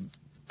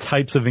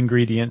types of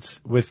ingredients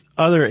with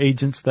other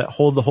agents that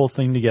hold the whole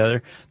thing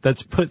together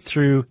that's put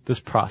through this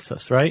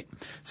process, right?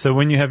 So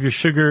when you have your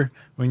sugar,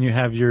 when you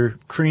have your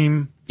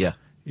cream,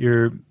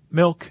 your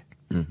milk,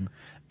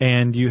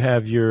 and you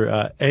have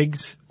your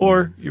eggs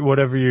or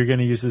whatever you're going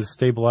to use as a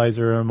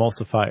stabilizer or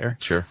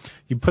emulsifier. Sure.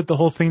 You put the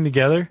whole thing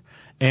together,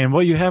 and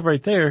what you have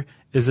right there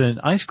is an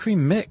ice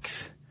cream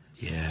mix.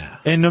 Yeah.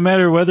 And no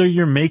matter whether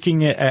you're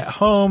making it at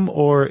home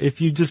or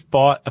if you just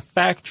bought a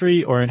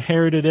factory or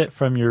inherited it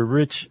from your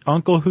rich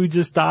uncle who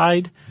just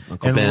died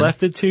Uncle Ben.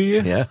 left it to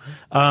you,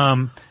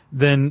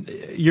 then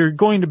you're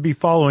going to be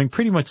following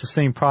pretty much the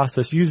same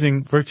process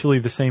using virtually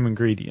the same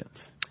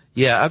ingredients.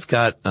 Yeah, I've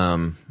got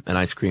an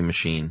ice cream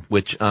machine,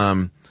 which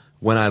when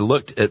I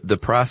looked at the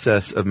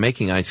process of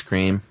making ice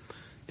cream,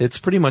 it's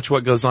pretty much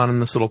what goes on in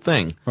this little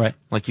thing. Right.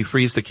 Like you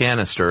freeze the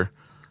canister,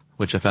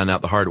 which I found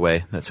out the hard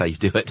way. That's how you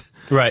do it.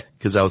 Right.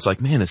 Because I was like,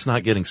 man, it's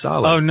not getting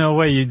solid. Oh, no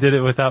way. You did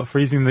it without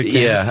freezing the canister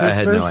Yeah, I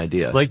had first? no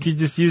idea. Like you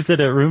just used it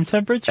at room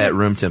temperature? At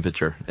room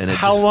temperature. And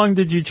How long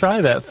did you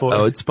try that for?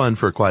 Oh, it spun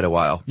for quite a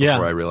while Yeah.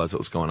 before I realized what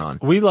was going on.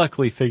 We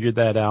luckily figured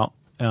that out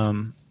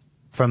from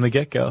the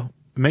get-go.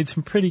 Made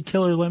some pretty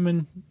killer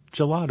lemon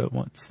gelato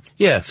once.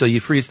 Yeah, so you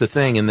freeze the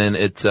thing, and then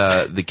it's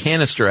the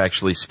canister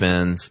actually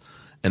spins,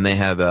 and they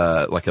have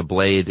like a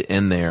blade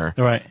in there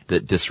Right.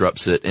 that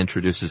disrupts it,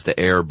 introduces the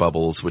air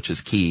bubbles, which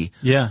is key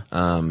Yeah.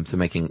 to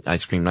making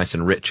ice cream nice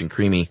and rich and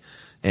creamy.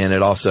 And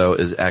it also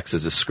acts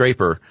as a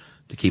scraper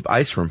to keep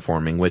ice from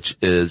forming, which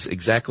is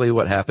exactly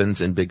what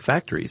happens in big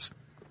factories.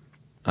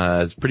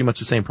 It's pretty much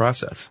the same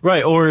process.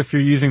 Right, or if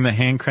you're using the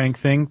hand crank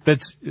thing,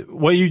 that's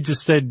what you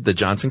just said, The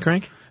Johnson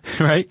crank?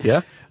 right?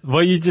 Yeah.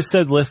 What you just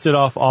said listed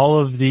off all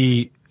of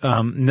the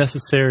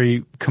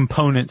necessary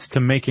components to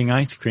making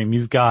ice cream.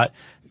 You've got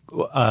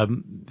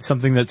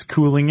something that's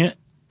cooling it,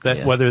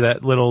 whether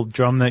that little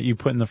drum that you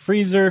put in the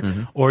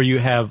freezer, or you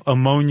have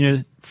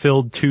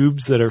ammonia-filled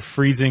tubes that are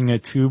freezing a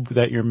tube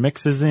that your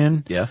mix is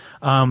in. Yeah.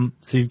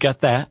 So you've got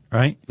that,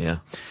 right? Yeah.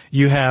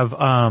 You have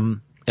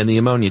And the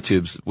ammonia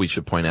tubes, we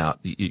should point out,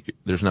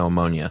 there's no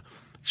ammonia.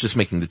 It's just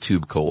making the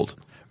tube cold.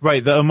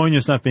 right. The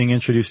ammonia's not being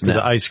introduced to No,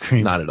 the ice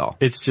cream. not at all.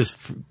 It's just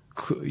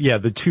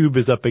the tube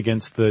is up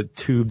against the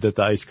tube that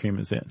the ice cream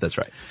is in. That's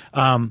right.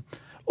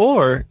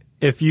 Or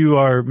if you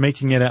are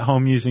making it at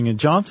home using a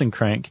Johnson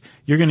crank,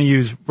 you're going to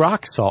use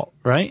rock salt,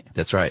 right?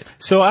 That's right.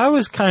 So I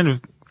was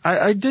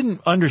I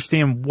didn't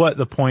understand what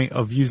the point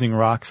of using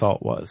rock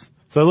salt was.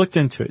 So I looked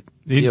into it.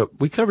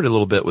 We covered it a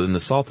little bit within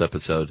the salt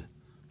episode,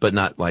 but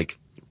not like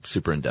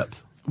super in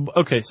depth.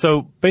 Okay,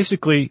 so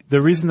basically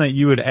the reason that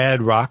you would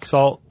add rock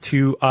salt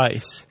to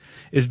ice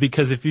is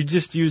because if you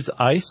just use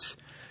ice,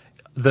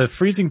 the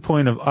freezing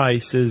point of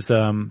ice is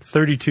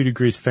 32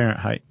 degrees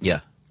Fahrenheit.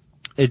 Yeah.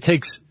 It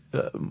takes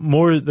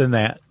more than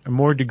that, or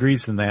more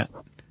degrees than that.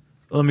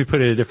 Let me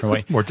put it a different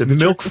way. More temperature?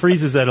 Milk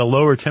freezes at a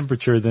lower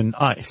temperature than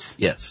ice.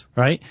 Yes.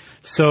 Right?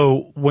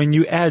 So when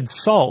you add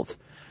salt,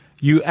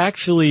 you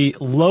actually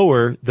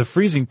lower the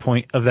freezing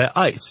point of that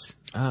ice.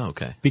 Oh,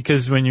 okay.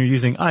 Because when you're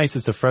using ice,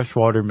 it's a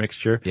freshwater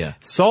mixture. Yeah.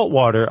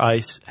 Saltwater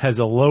ice has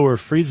a lower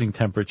freezing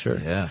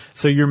temperature. Yeah.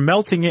 So you're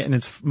melting it and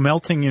it's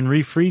melting and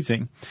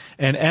refreezing.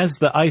 And as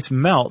the ice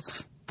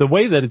melts, the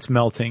way that it's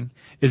melting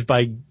is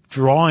by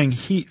drawing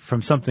heat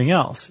from something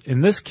else.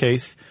 In this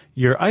case,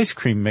 your ice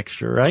cream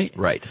mixture, right?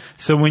 Right.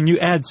 So when you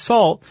add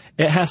salt,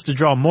 it has to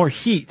draw more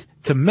heat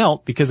to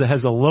melt because it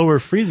has a lower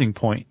freezing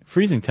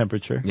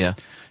temperature. Yeah.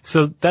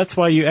 So that's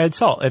why you add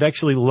salt. It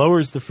actually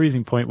lowers the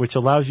freezing point, which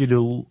allows you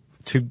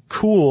to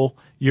cool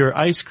your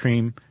ice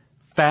cream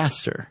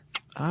faster.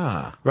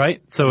 Ah.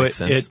 Right? So Makes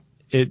sense.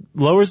 it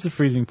lowers the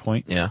freezing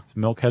point. Yeah. So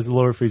milk has a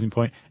lower freezing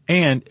point,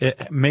 and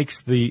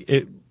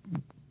it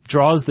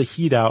draws the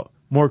heat out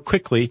more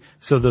quickly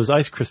so those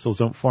ice crystals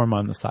don't form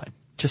on the side.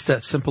 Just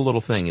that simple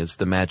little thing is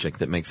the magic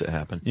that makes it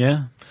happen.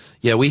 Yeah.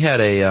 Yeah, we had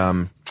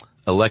a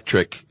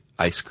electric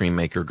ice cream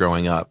maker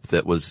growing up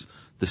that was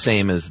the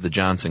same as the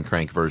Johnson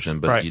crank version,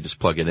 but Right. you just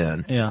plug it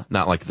in. Yeah.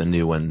 Not like the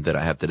new one that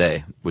I have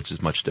today, which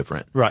is much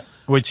different. Right.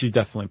 Which you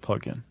definitely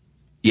plug in.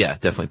 Yeah,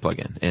 definitely plug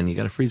in. And you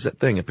gotta freeze that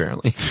thing,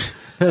 apparently.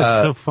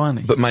 That's so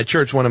funny. But my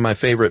church, one of my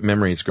favorite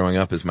memories growing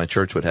up is my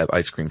church would have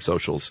ice cream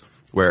socials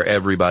where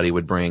everybody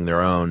would bring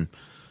their own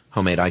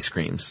homemade ice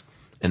creams.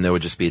 And there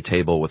would just be a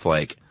table with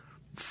like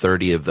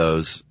 30 of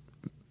those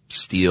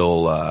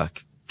steel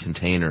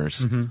containers,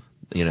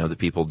 that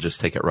people just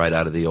take it right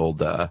out of the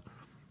old,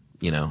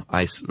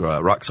 ice,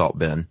 rock salt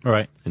bin.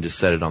 Right. And just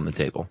set it on the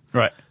table.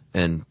 Right.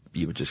 And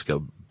you would just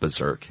go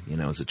berserk,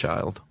 as a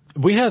child.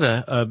 We had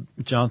a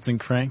Johnson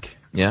crank.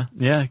 Yeah?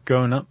 Yeah,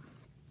 growing up.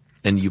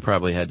 And you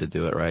probably had to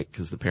do it, right?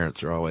 Because the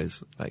parents are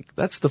always like,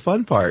 that's the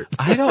fun part.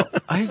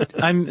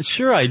 I'm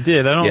sure I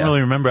did. I don't Yeah.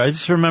 really remember. I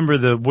just remember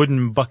the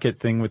wooden bucket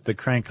thing with the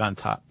crank on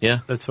top. Yeah.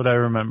 That's what I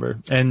remember.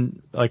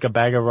 And like a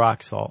bag of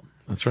rock salt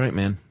That's right,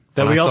 man.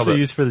 that When we I saw also the-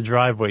 used for the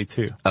driveway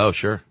too. Oh,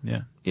 sure.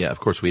 Yeah. Yeah, of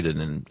course we did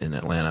in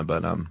Atlanta,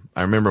 but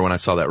I remember when I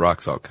saw that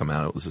rock salt come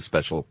out, it was a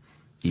special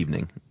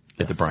evening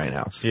at the Bryant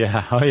house.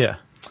 Yeah. Oh yeah.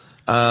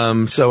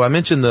 So I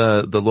mentioned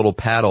the little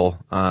paddle.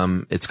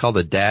 It's called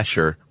a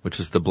dasher, which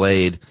is the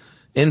blade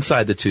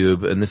inside the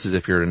tube, and this is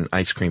if you're in an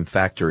ice cream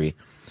factory.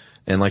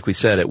 And like we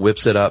said, it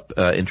whips it up,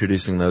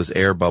 introducing those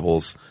air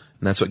bubbles,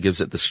 and that's what gives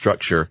it the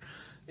structure.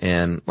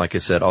 And like I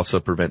said, also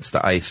prevents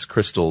the ice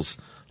crystals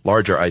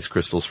larger ice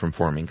crystals from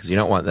forming, because you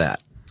don't want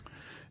that.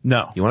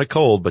 No. You want it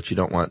cold, but you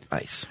don't want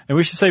ice. And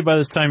we should say by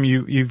this time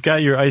you've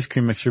got your ice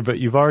cream mixture, but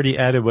you've already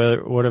added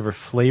whatever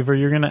flavor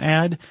you're going to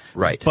add.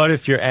 Right. But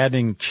if you're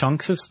adding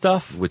chunks of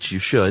stuff, which you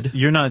should,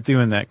 you're not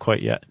doing that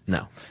quite yet.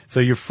 No.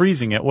 So you're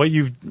freezing it. What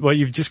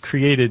you've just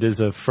created is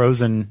a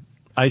frozen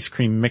ice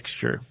cream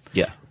mixture.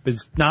 Yeah.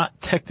 It's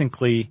not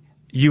technically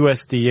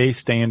USDA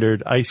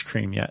standard ice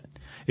cream yet.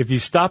 If you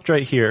stopped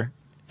right here,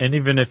 and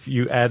even if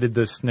you added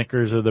the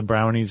Snickers or the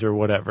brownies or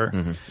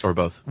whatever, or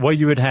both, what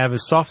you would have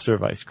is soft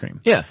serve ice cream.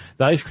 Yeah.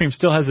 The ice cream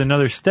still has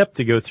another step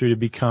to go through to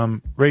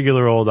become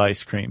regular old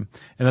ice cream,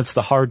 and that's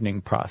the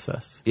hardening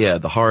process. Yeah,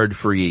 the hard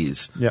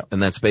freeze. Yeah.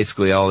 And that's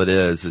basically all it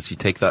is you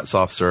take that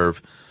soft serve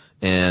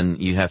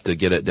and you have to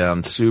get it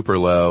down super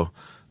low,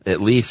 at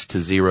least to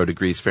 0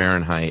 degrees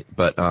Fahrenheit.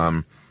 But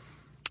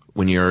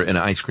when you're in an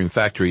ice cream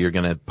factory, you're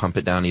going to pump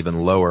it down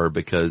even lower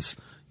because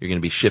you're going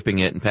to be shipping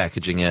it and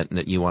packaging it, and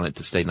that you want it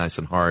to stay nice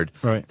and hard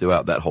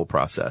throughout that whole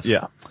process.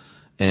 Yeah.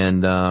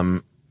 And,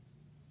 and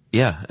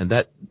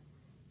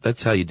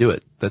that's how you do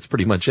it. That's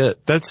pretty much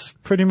it. That's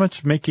pretty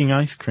much making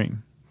ice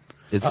cream.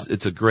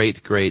 It's a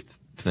great, great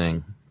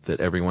thing that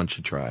everyone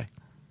should try.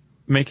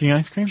 Making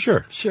ice cream?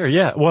 Sure. Sure,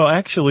 yeah. Well,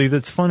 actually,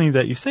 that's funny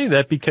that you say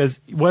that,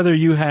 because whether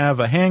you have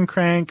a hand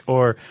crank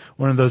or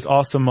one of those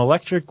awesome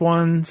electric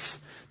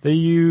ones that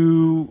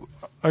you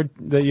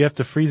have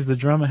to freeze the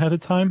drum ahead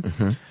of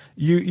time,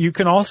 you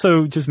can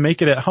also just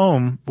make it at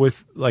home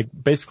with like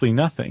basically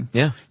nothing.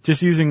 Yeah.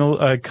 Just using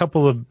a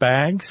couple of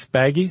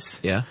baggies.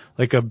 Yeah.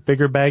 Like a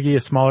bigger baggie, a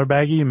smaller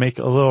baggie, and make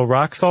a little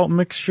rock salt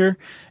mixture.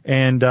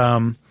 And,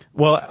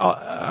 well,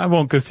 I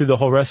won't go through the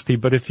whole recipe,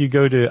 but if you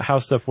go to How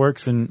Stuff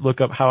Works and look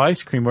up how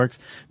ice cream works,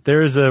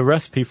 there is a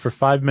recipe for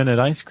 5-minute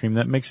ice cream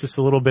that makes just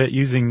a little bit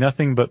using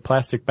nothing but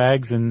plastic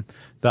bags and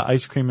the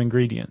ice cream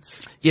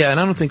ingredients. Yeah, and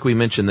I don't think we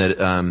mentioned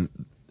that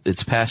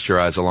it's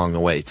pasteurized along the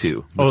way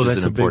too, which is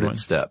an important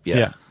step.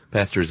 Yeah.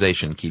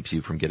 Pasteurization keeps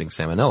you from getting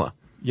salmonella.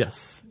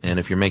 Yes. And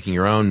if you're making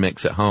your own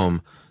mix at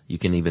home, you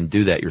can even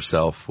do that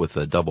yourself with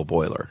a double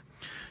boiler.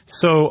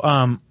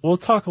 So, we'll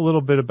talk a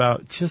little bit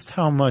about just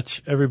how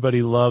much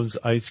everybody loves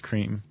ice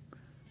cream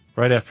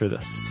right after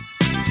this.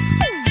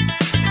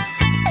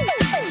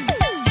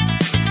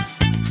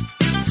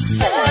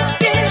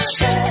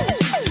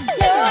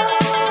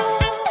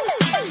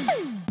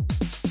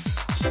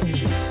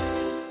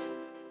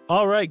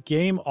 All right,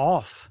 game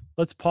off.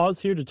 Let's pause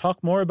here to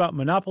talk more about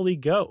Monopoly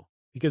Go.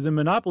 Because in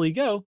Monopoly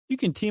Go, you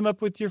can team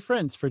up with your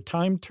friends for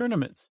timed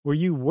tournaments where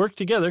you work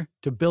together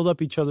to build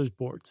up each other's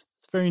boards.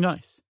 It's very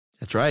nice.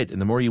 That's right. And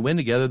the more you win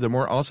together, the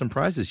more awesome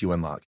prizes you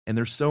unlock. And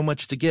there's so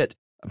much to get.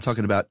 I'm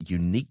talking about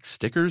unique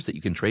stickers that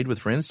you can trade with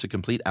friends to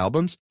complete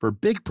albums for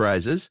big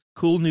prizes,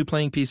 cool new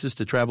playing pieces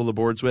to travel the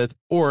boards with,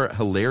 or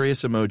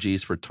hilarious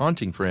emojis for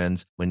taunting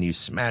friends when you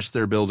smash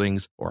their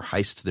buildings or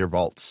heist their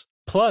vaults.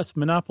 Plus,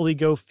 Monopoly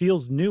Go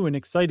feels new and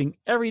exciting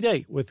every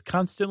day with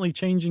constantly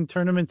changing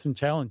tournaments and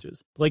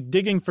challenges, like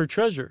digging for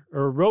treasure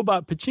or a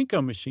robot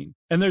pachinko machine.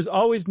 And there's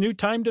always new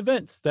timed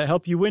events that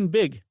help you win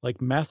big,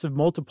 like massive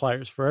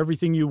multipliers for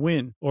everything you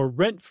win or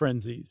rent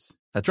frenzies.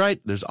 That's right.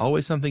 There's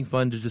always something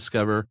fun to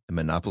discover in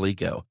Monopoly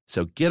Go.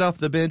 So get off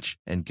the bench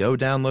and go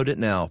download it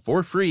now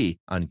for free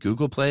on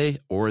Google Play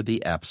or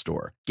the App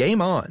Store.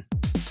 Game on!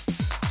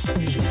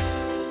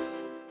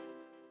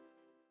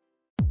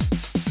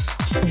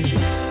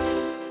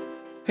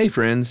 Hey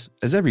friends,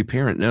 as every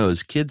parent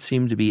knows, kids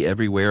seem to be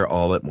everywhere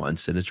all at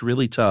once, and it's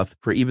really tough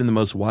for even the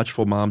most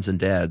watchful moms and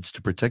dads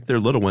to protect their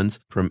little ones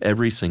from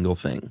every single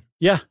thing.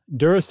 Yeah,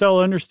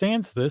 Duracell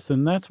understands this,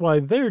 and that's why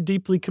they're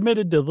deeply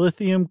committed to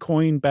lithium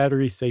coin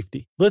battery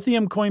safety.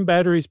 Lithium coin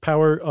batteries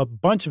power a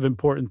bunch of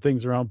important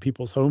things around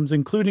people's homes,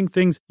 including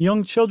things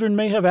young children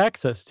may have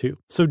access to.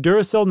 So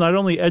Duracell not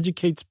only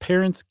educates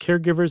parents,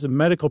 caregivers, and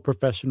medical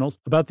professionals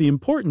about the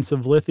importance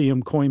of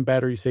lithium coin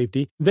battery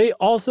safety, they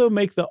also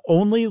make the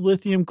only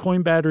lithium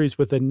coin batteries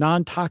with a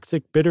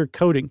non-toxic bitter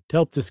coating to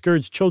help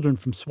discourage children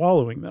from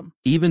swallowing them.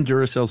 Even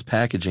Duracell's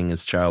packaging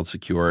is child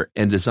secure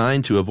and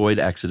designed to avoid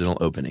accidental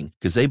opening,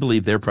 because they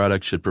believe their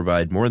products should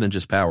provide more than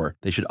just power.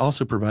 They should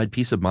also provide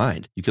peace of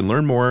mind. You can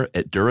learn more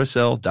at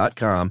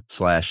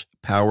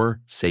Duracell.com/power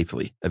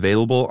safely.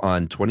 Available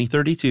on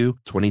 2032,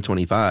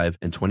 2025,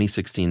 and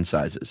 2016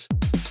 sizes.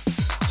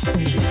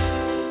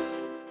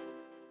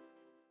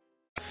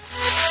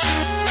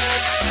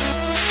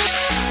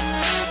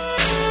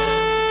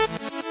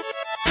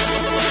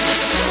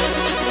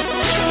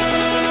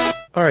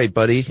 All right,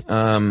 buddy.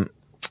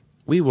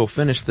 We will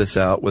finish this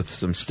out with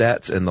some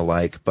stats and the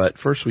like, but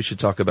first we should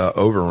talk about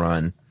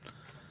overrun,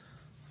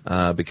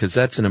 because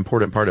that's an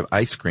important part of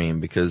ice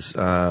cream, because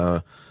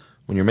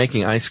when you're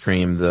making ice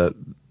cream,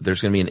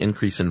 there's going to be an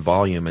increase in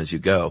volume as you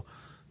go,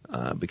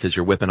 because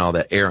you're whipping all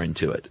that air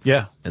into it.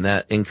 Yeah. And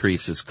that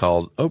increase is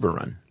called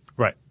overrun.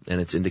 Right. And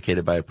it's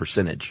indicated by a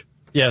percentage.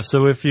 Yeah,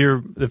 so if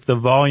the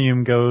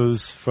volume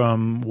goes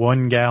from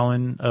 1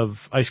 gallon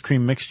of ice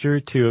cream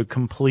mixture to a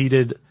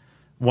completed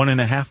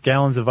 1.5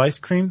 gallons of ice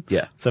cream,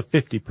 yeah, it's a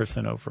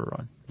 50%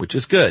 overrun. Which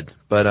is good.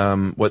 But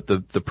what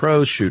the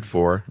pros shoot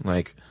for,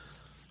 like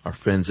our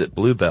friends at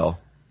Bluebell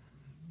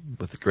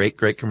with the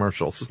great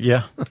commercials.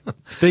 Yeah.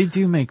 They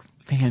do make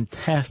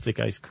fantastic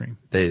ice cream.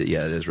 It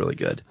is really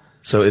good.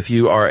 So if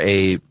you are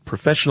a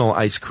professional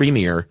ice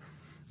creamier,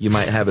 you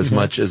might have as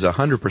much as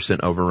 100%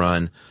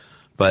 overrun,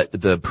 but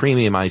the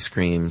premium ice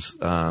creams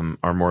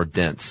are more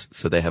dense,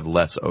 so they have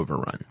less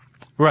overrun.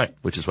 Right.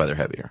 Which is why they're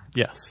heavier.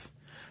 Yes.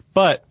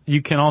 But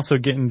you can also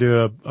get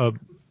into a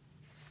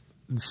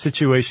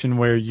situation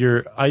where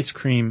your ice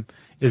cream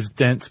is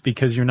dense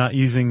because you're not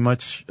using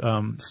much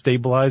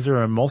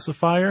stabilizer or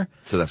emulsifier.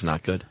 So that's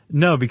not good?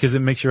 No, because it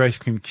makes your ice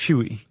cream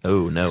chewy.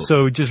 Oh, no.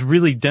 So just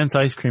really dense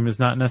ice cream is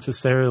not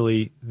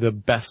necessarily the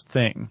best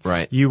thing.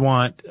 Right. You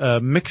want a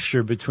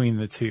mixture between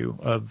the two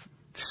of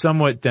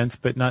somewhat dense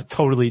but not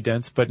totally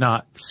dense but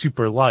not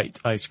super light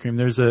ice cream.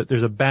 There's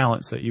a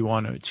balance that you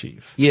want to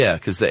achieve. Yeah,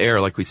 because the air,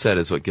 like we said,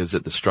 is what gives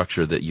it the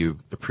structure that you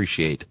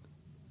appreciate.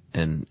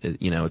 And,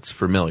 it's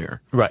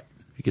familiar. Right.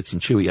 If you get some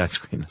chewy ice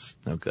cream, that's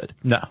no good.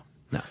 No.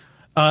 No.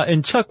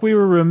 And Chuck, we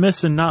were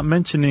remiss in not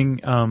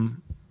mentioning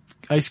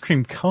ice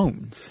cream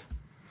cones.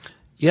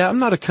 Yeah, I'm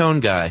not a cone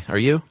guy. Are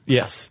you?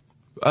 Yes.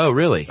 Oh,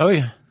 really? Oh,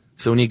 yeah.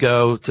 So when you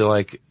go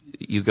to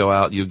you go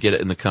out, you get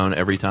it in the cone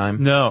every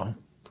time? No.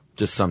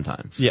 Just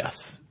sometimes?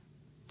 Yes.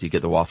 Do you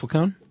get the waffle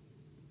cone?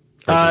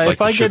 Or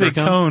if I get a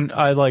cone,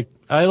 I like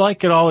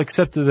it all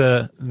except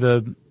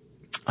the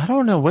I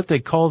don't know what they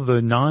call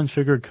the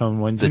non-sugar cone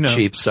ones. The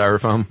cheap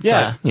styrofoam?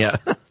 Yeah. Yeah.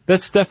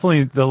 That's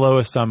definitely the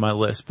lowest on my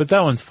list, but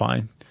that one's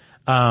fine.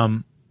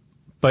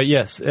 But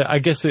yes, I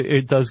guess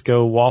it does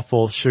go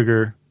waffle,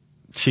 sugar,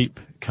 cheap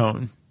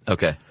cone.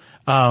 Okay.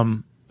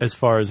 As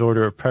far as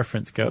order of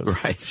preference goes.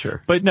 Right,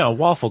 sure. But no,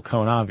 waffle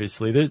cone,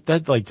 obviously.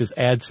 That just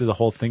adds to the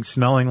whole thing.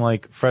 Smelling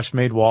like fresh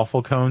made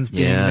waffle cones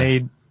being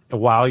made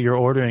while you're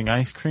ordering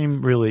ice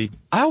cream, really.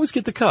 I always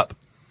get the cup.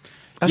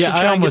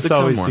 I almost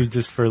always do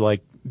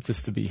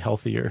just to be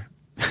healthier.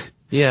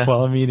 Yeah.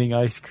 While I'm eating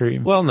ice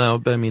cream. Well, no,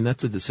 but I mean,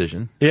 that's a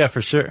decision. Yeah,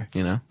 for sure.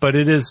 But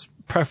it is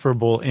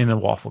preferable in a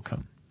waffle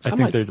cone. I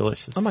think they're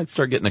delicious. I might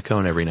start getting a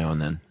cone every now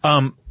and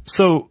then.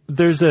 So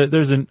there's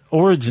an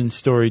origin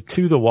story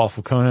to the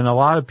waffle cone, and a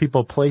lot of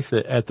people place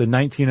it at the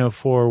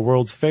 1904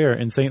 World's Fair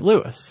in St.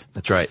 Louis.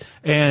 That's right.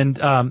 And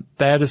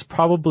that is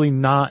probably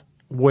not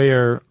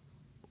where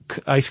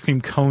ice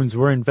cream cones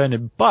were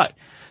invented, but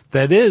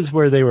that is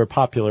where they were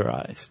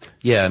popularized.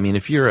 Yeah, I mean,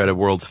 if you're at a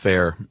World's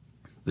Fair,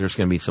 there's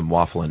going to be some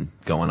waffling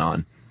going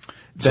on.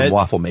 Some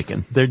waffle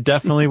making. There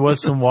definitely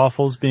was some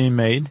waffles being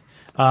made,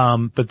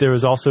 but there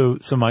was also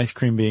some ice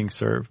cream being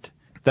served.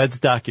 That's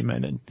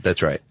documented.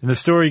 That's right. And the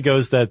story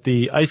goes that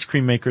the ice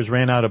cream makers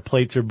ran out of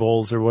plates or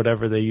bowls or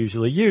whatever they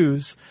usually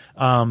use,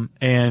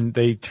 and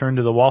they turned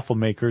to the waffle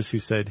makers who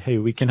said, hey,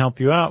 we can help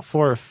you out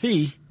for a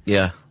fee.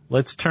 Yeah.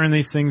 Let's turn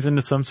these things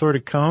into some sort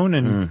of cone,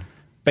 and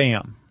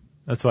bam,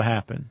 that's what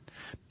happened.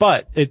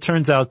 But it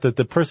turns out that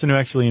the person who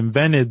actually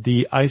invented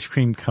the ice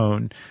cream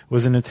cone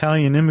was an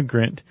Italian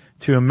immigrant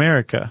to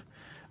America,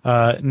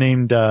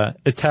 named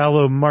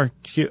Italo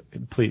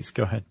Marchioni. Please,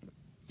 go ahead.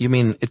 You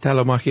mean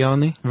Italo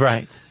Marchioni?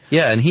 Right.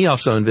 Yeah, and he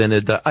also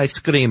invented the ice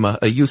creama,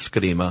 a ice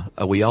creama,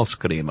 a we ice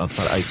creama,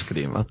 not ice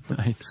creama.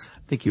 Nice. I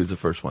think he was the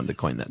first one to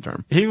coin that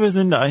term. He was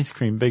into ice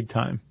cream big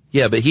time.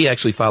 Yeah, but he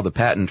actually filed the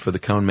patent for the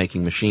cone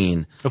making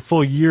machine a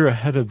full year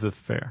ahead of the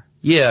fair.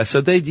 Yeah,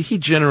 so he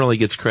generally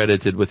gets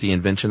credited with the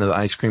invention of the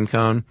ice cream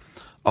cone,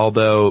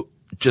 although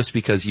just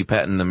because you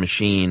patent the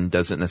machine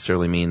doesn't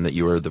necessarily mean that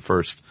you were the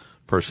first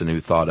person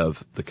who thought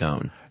of the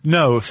cone.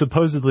 No,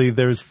 supposedly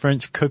there's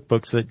French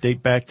cookbooks that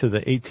date back to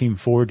the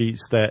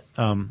 1840s that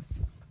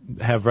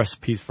have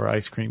recipes for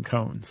ice cream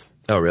cones.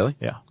 Oh, really?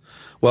 Yeah.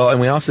 Well, and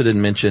we also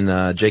didn't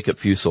mention Jacob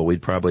Fussell.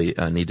 We'd probably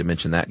need to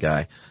mention that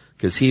guy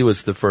because he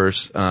was the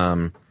first.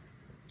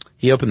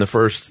 He opened the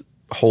first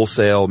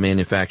wholesale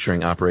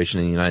manufacturing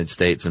operation in the United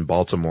States in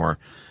Baltimore,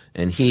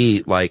 and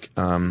he, like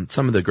some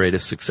of the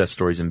greatest success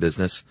stories in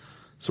business,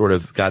 sort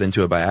of got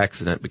into it by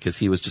accident because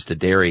he was just a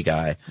dairy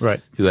guy, right,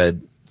 who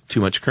had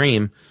too much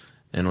cream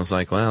and was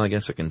like, well, I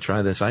guess I can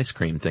try this ice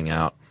cream thing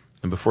out.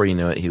 And before you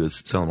know it, he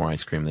was selling more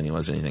ice cream than he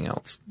was anything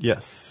else.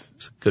 Yes.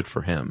 So good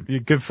for him.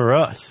 Good for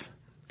us.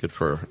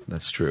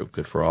 That's true.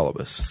 Good for all of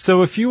us.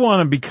 So if you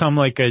want to become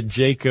like a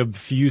Jacob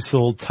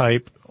Fussell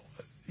type,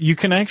 you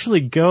can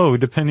actually go,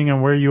 depending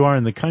on where you are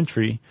in the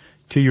country,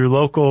 to your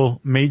local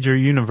major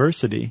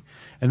university.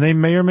 And they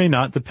may or may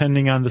not,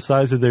 depending on the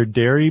size of their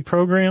dairy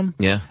program,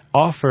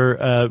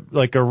 offer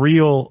like a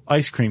real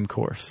ice cream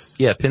course.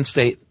 Yeah, Penn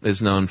State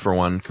is known for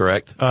one,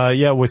 correct?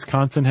 Yeah,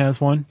 Wisconsin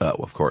has one. Oh,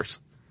 of course.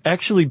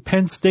 Actually,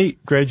 Penn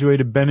State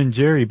graduated Ben and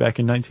Jerry back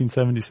in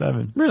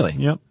 1977. Really?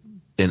 Yep.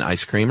 In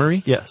ice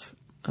creamery? Yes.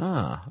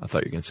 Ah, I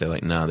thought you were going to say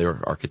like, no, they were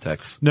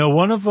architects. No,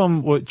 one of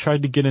them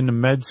tried to get into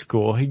med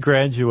school. He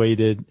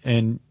graduated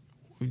and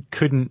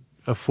couldn't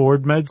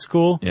afford med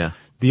school. Yeah.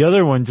 The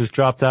other one just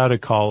dropped out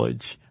of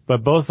college,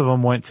 but both of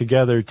them went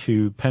together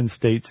to Penn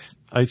State's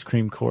ice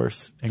cream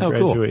course and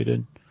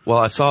graduated. Cool.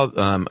 Well, I saw,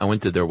 I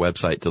went to their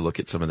website to look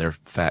at some of their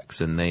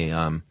facts, and they,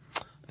 I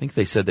think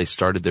they said they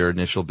started their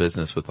initial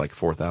business with like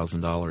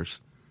 $4,000.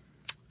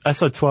 I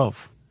saw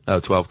 12. Oh,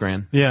 12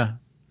 grand? Yeah.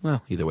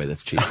 Well, either way,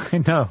 that's cheap.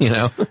 I know. You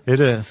know? It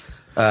is.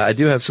 I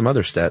do have some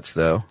other stats,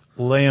 though.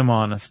 Lay 'em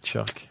on us,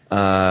 Chuck.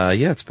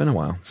 Yeah, it's been a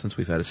while since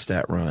we've had a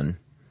stat run.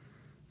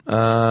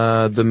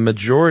 The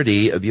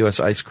majority of U.S.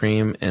 ice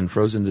cream and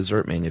frozen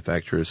dessert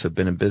manufacturers have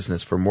been in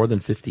business for more than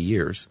 50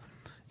 years,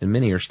 and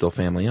many are still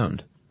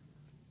family-owned.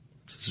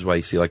 This is why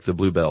you see, like, the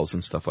Bluebells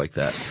and stuff like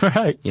that.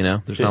 Right. You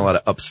know, there's not a lot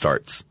of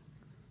upstarts.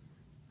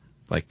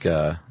 Like,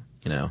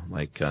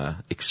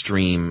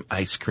 Extreme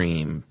ice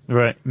cream.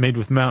 Right. Made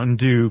with Mountain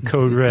Dew,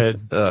 Code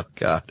Red. Oh,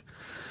 God.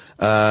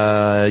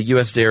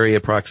 U.S. dairy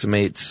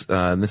approximates,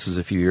 and this was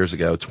a few years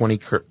ago, 20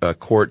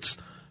 quarts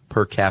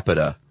per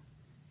capita.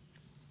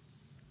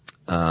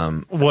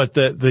 What,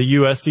 the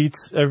U.S.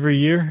 eats every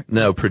year?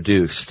 No,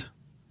 produced.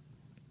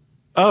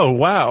 Oh,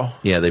 wow.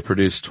 Yeah, they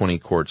produce 20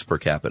 quarts per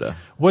capita.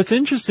 What's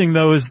interesting,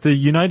 though, is the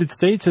United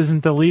States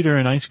isn't the leader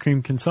in ice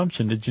cream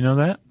consumption. Did you know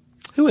that?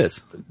 Who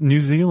is? New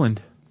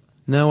Zealand.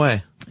 No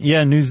way.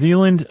 Yeah, New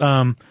Zealand.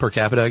 Per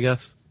capita, I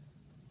guess?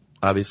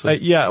 Obviously.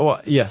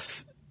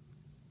 Yes.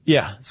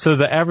 Yeah, so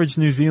the average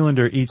New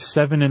Zealander eats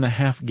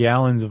 7.5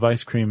 gallons of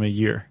ice cream a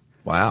year.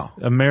 Wow.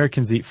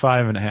 Americans eat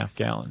 5.5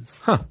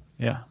 gallons. Huh.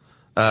 Yeah.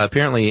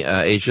 Apparently,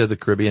 Asia, the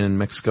Caribbean, and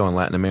Mexico and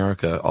Latin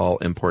America all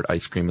import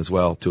ice cream as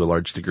well to a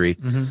large degree.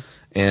 Mm-hmm.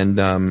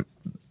 And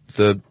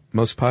the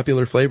most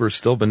popular flavor is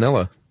still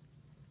vanilla,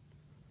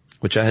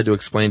 which I had to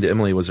explain to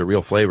Emily was a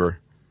real flavor.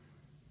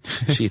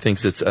 She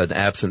thinks it's an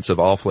absence of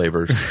all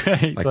flavors,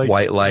 right, like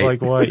white light.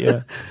 Like white,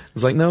 yeah.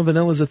 It's like, no,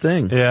 vanilla's a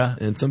thing. Yeah.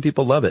 And some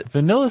people love it.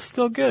 Vanilla's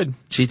still good.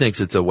 She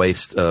thinks it's a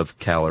waste of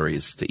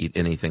calories to eat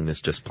anything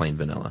that's just plain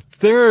vanilla.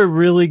 There are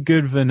really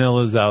good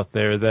vanillas out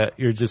there that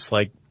you're just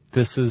like,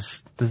 this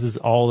is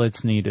all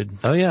that's needed.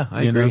 Oh yeah,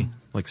 I agree. Know?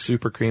 Like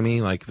super creamy,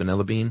 like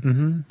vanilla bean.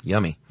 Mm-hmm.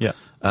 Yummy. Yeah.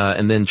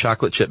 And then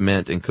chocolate chip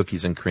mint and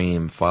cookies and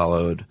cream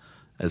followed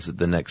as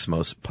the next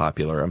most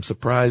popular. I'm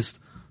surprised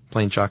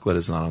plain chocolate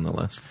is not on the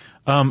list.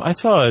 I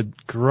saw a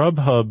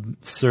Grubhub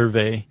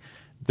survey.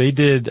 They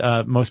did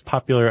most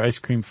popular ice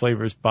cream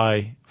flavors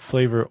by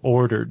flavor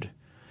ordered,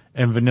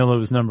 and vanilla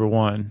was number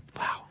 1.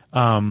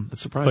 Wow.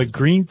 That's surprising. But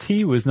green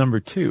tea was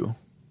number 2.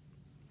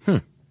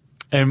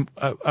 And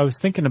I was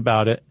thinking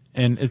about it,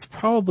 and it's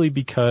probably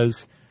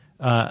because,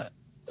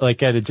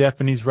 like at a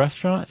Japanese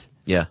restaurant,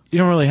 yeah, you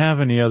don't really have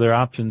any other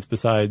options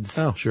besides,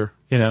 oh, sure,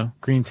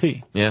 green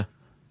tea. Yeah.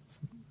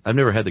 I've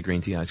never had the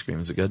green tea ice cream.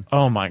 Is it good?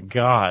 Oh my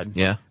God.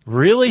 Yeah.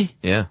 Really?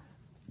 Yeah.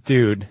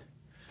 Dude.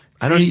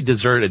 I don't eat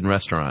dessert in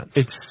restaurants.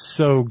 It's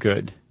so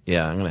good.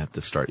 Yeah, I'm going to have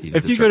to start eating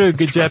If you go to a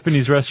good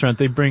Japanese restaurant,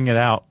 they bring it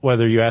out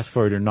whether you ask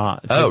for it or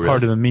not. It's like really?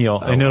 part of the meal.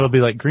 Oh, and it'll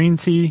be like green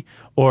tea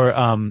or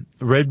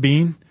red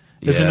bean.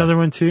 There's another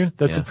one too.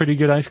 That's a pretty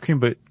good ice cream,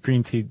 but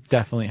green tea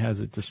definitely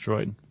has it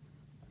destroyed.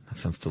 That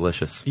sounds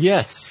delicious.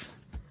 Yes,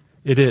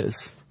 it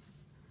is.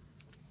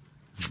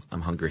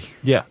 I'm hungry.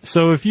 Yeah.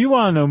 So if you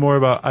want to know more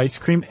about ice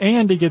cream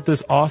and to get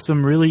this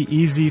awesome, really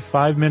easy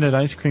 5-minute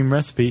ice cream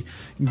recipe,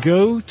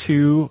 go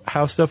to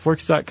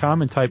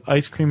howstuffworks.com and type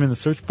ice cream in the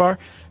search bar.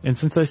 And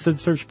since I said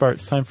search bar,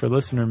 it's time for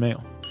listener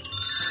mail.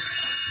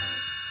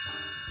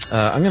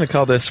 I'm going to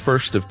call this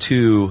first of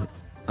 2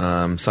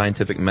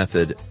 scientific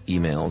method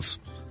emails.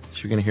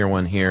 So you're going to hear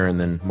one here and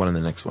then one in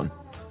the next one.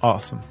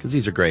 Awesome. Because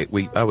these are great.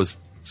 I was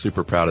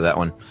super proud of that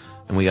one.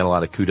 And we got a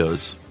lot of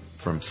kudos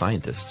from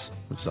scientists,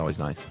 which is always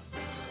nice.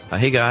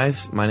 Hey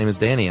guys, my name is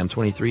Danny. I'm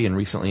 23 and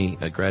recently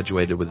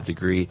graduated with a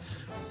degree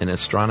in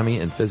astronomy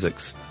and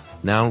physics.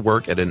 Now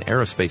work at an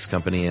aerospace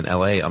company in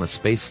LA on a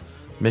space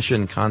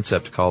mission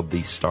concept called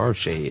the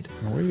Starshade.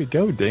 Where you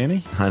go,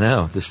 Danny? I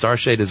know. The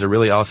Starshade is a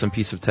really awesome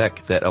piece of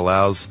tech that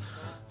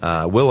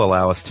will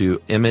allow us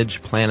to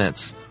image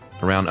planets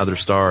around other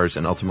stars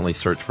and ultimately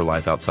search for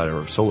life outside of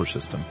our solar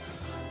system.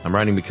 I'm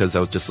writing because I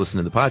was just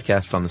listening to the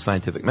podcast on the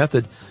scientific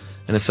method.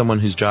 And as someone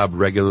whose job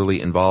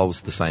regularly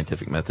involves the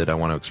scientific method, I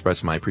want to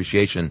express my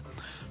appreciation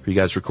for you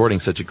guys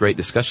recording such a great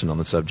discussion on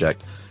the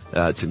subject.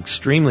 It's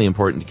extremely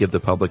important to give the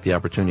public the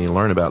opportunity to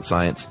learn about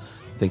science.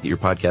 I think that your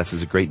podcast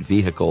is a great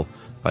vehicle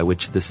by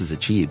which this is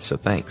achieved, so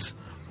thanks.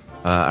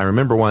 I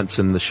remember once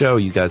in the show,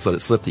 you guys let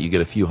it slip that you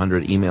get a few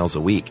hundred emails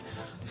a week.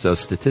 So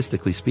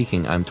statistically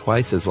speaking, I'm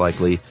twice as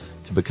likely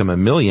to become a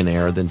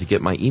millionaire than to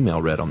get my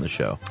email read on the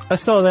show. I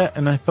saw that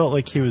and I felt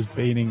like he was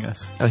baiting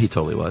us. Oh, he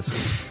totally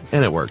was.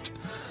 And it worked.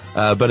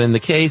 But in the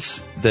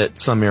case that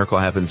some miracle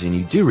happens and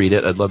you do read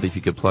it, I'd love if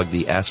you could plug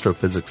the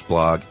astrophysics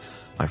blog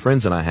my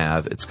friends and I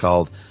have. It's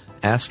called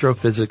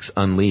Astrophysics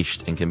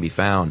Unleashed and can be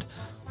found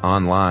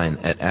online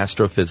at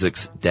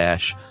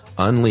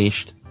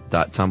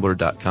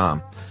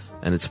astrophysics-unleashed.tumblr.com.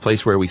 And it's a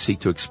place where we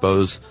seek to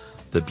expose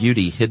the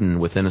beauty hidden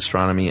within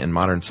astronomy and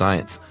modern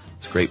science.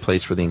 It's a great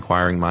place for the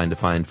inquiring mind to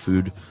find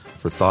food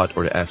for thought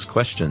or to ask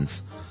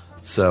questions.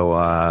 So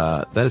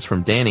that is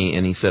from Danny,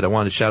 and he said, I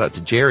wanted to shout out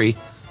to Jerry,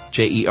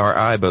 Jeri, but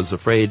I was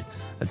afraid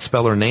I'd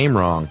spell her name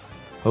wrong.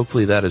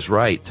 Hopefully that is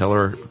right. Tell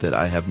her that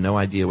I have no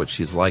idea what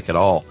she's like at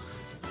all,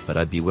 but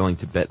I'd be willing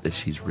to bet that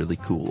she's really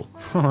cool.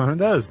 Oh,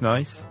 that was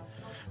nice.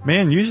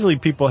 Man, usually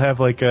people have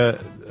like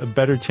a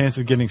better chance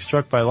of getting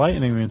struck by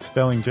lightning than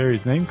spelling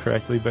Jerry's name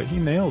correctly, but he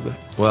nailed it.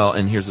 Well,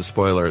 and here's a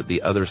spoiler.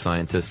 The other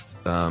scientist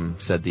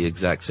said the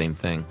exact same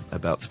thing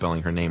about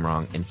spelling her name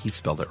wrong, and he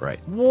spelled it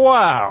right.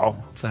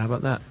 Wow. So how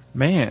about that?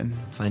 Man.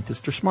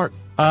 Scientists are smart.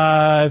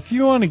 If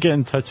you want to get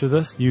in touch with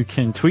us, you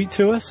can tweet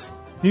to us,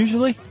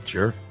 usually.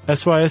 Sure.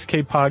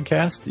 SYSK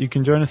Podcast. You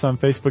can join us on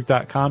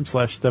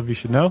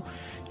Facebook.com/StuffYouShouldKnow.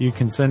 You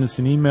can send us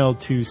an email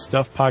to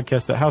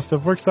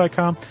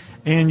StuffPodcast@HowStuffWorks.com.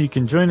 And you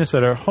can join us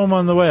at our home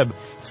on the web,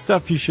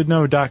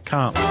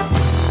 StuffYouShouldKnow.com.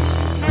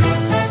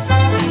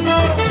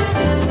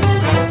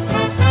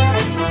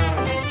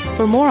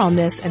 For more on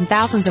this and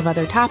thousands of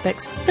other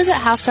topics, visit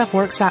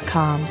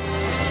HowStuffWorks.com.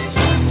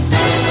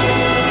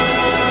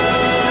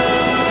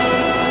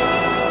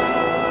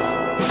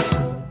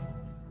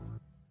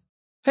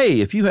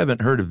 Hey, if you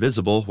haven't heard of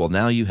Visible, well,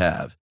 now you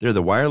have. They're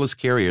the wireless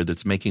carrier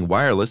that's making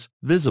wireless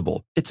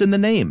visible. It's in the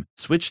name.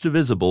 Switch to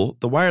Visible,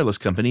 the wireless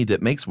company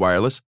that makes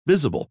wireless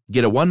visible.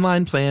 Get a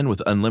one-line plan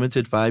with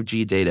unlimited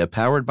 5G data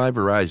powered by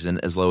Verizon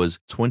as low as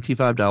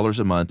 $25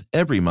 a month,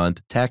 every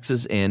month,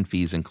 taxes and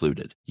fees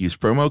included. Use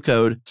promo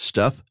code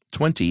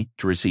STUFF20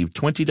 to receive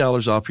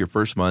 $20 off your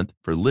first month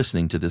for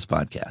listening to this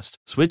podcast.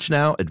 Switch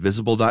now at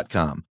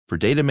Visible.com. For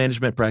data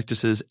management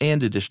practices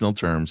and additional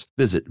terms,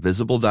 visit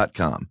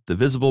Visible.com. The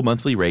Visible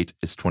monthly rate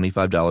is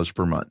 $25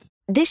 per month.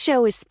 This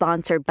show is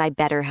sponsored by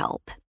BetterHelp.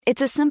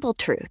 It's a simple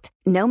truth.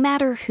 No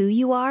matter who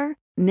you are,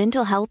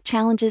 mental health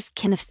challenges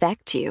can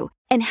affect you,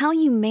 and how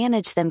you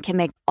manage them can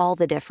make all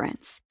the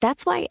difference.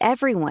 That's why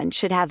everyone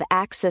should have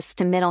access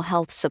to mental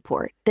health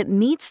support that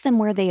meets them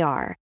where they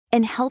are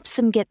and helps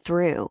them get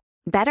through.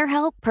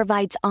 BetterHelp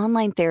provides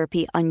online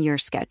therapy on your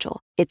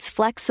schedule. It's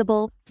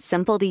flexible,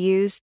 simple to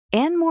use,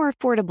 and more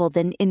affordable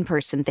than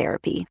in-person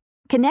therapy.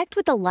 Connect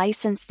with a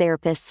licensed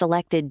therapist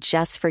selected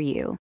just for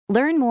you.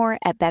 Learn more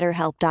at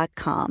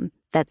BetterHelp.com.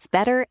 That's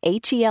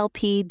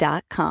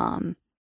BetterHelp.com.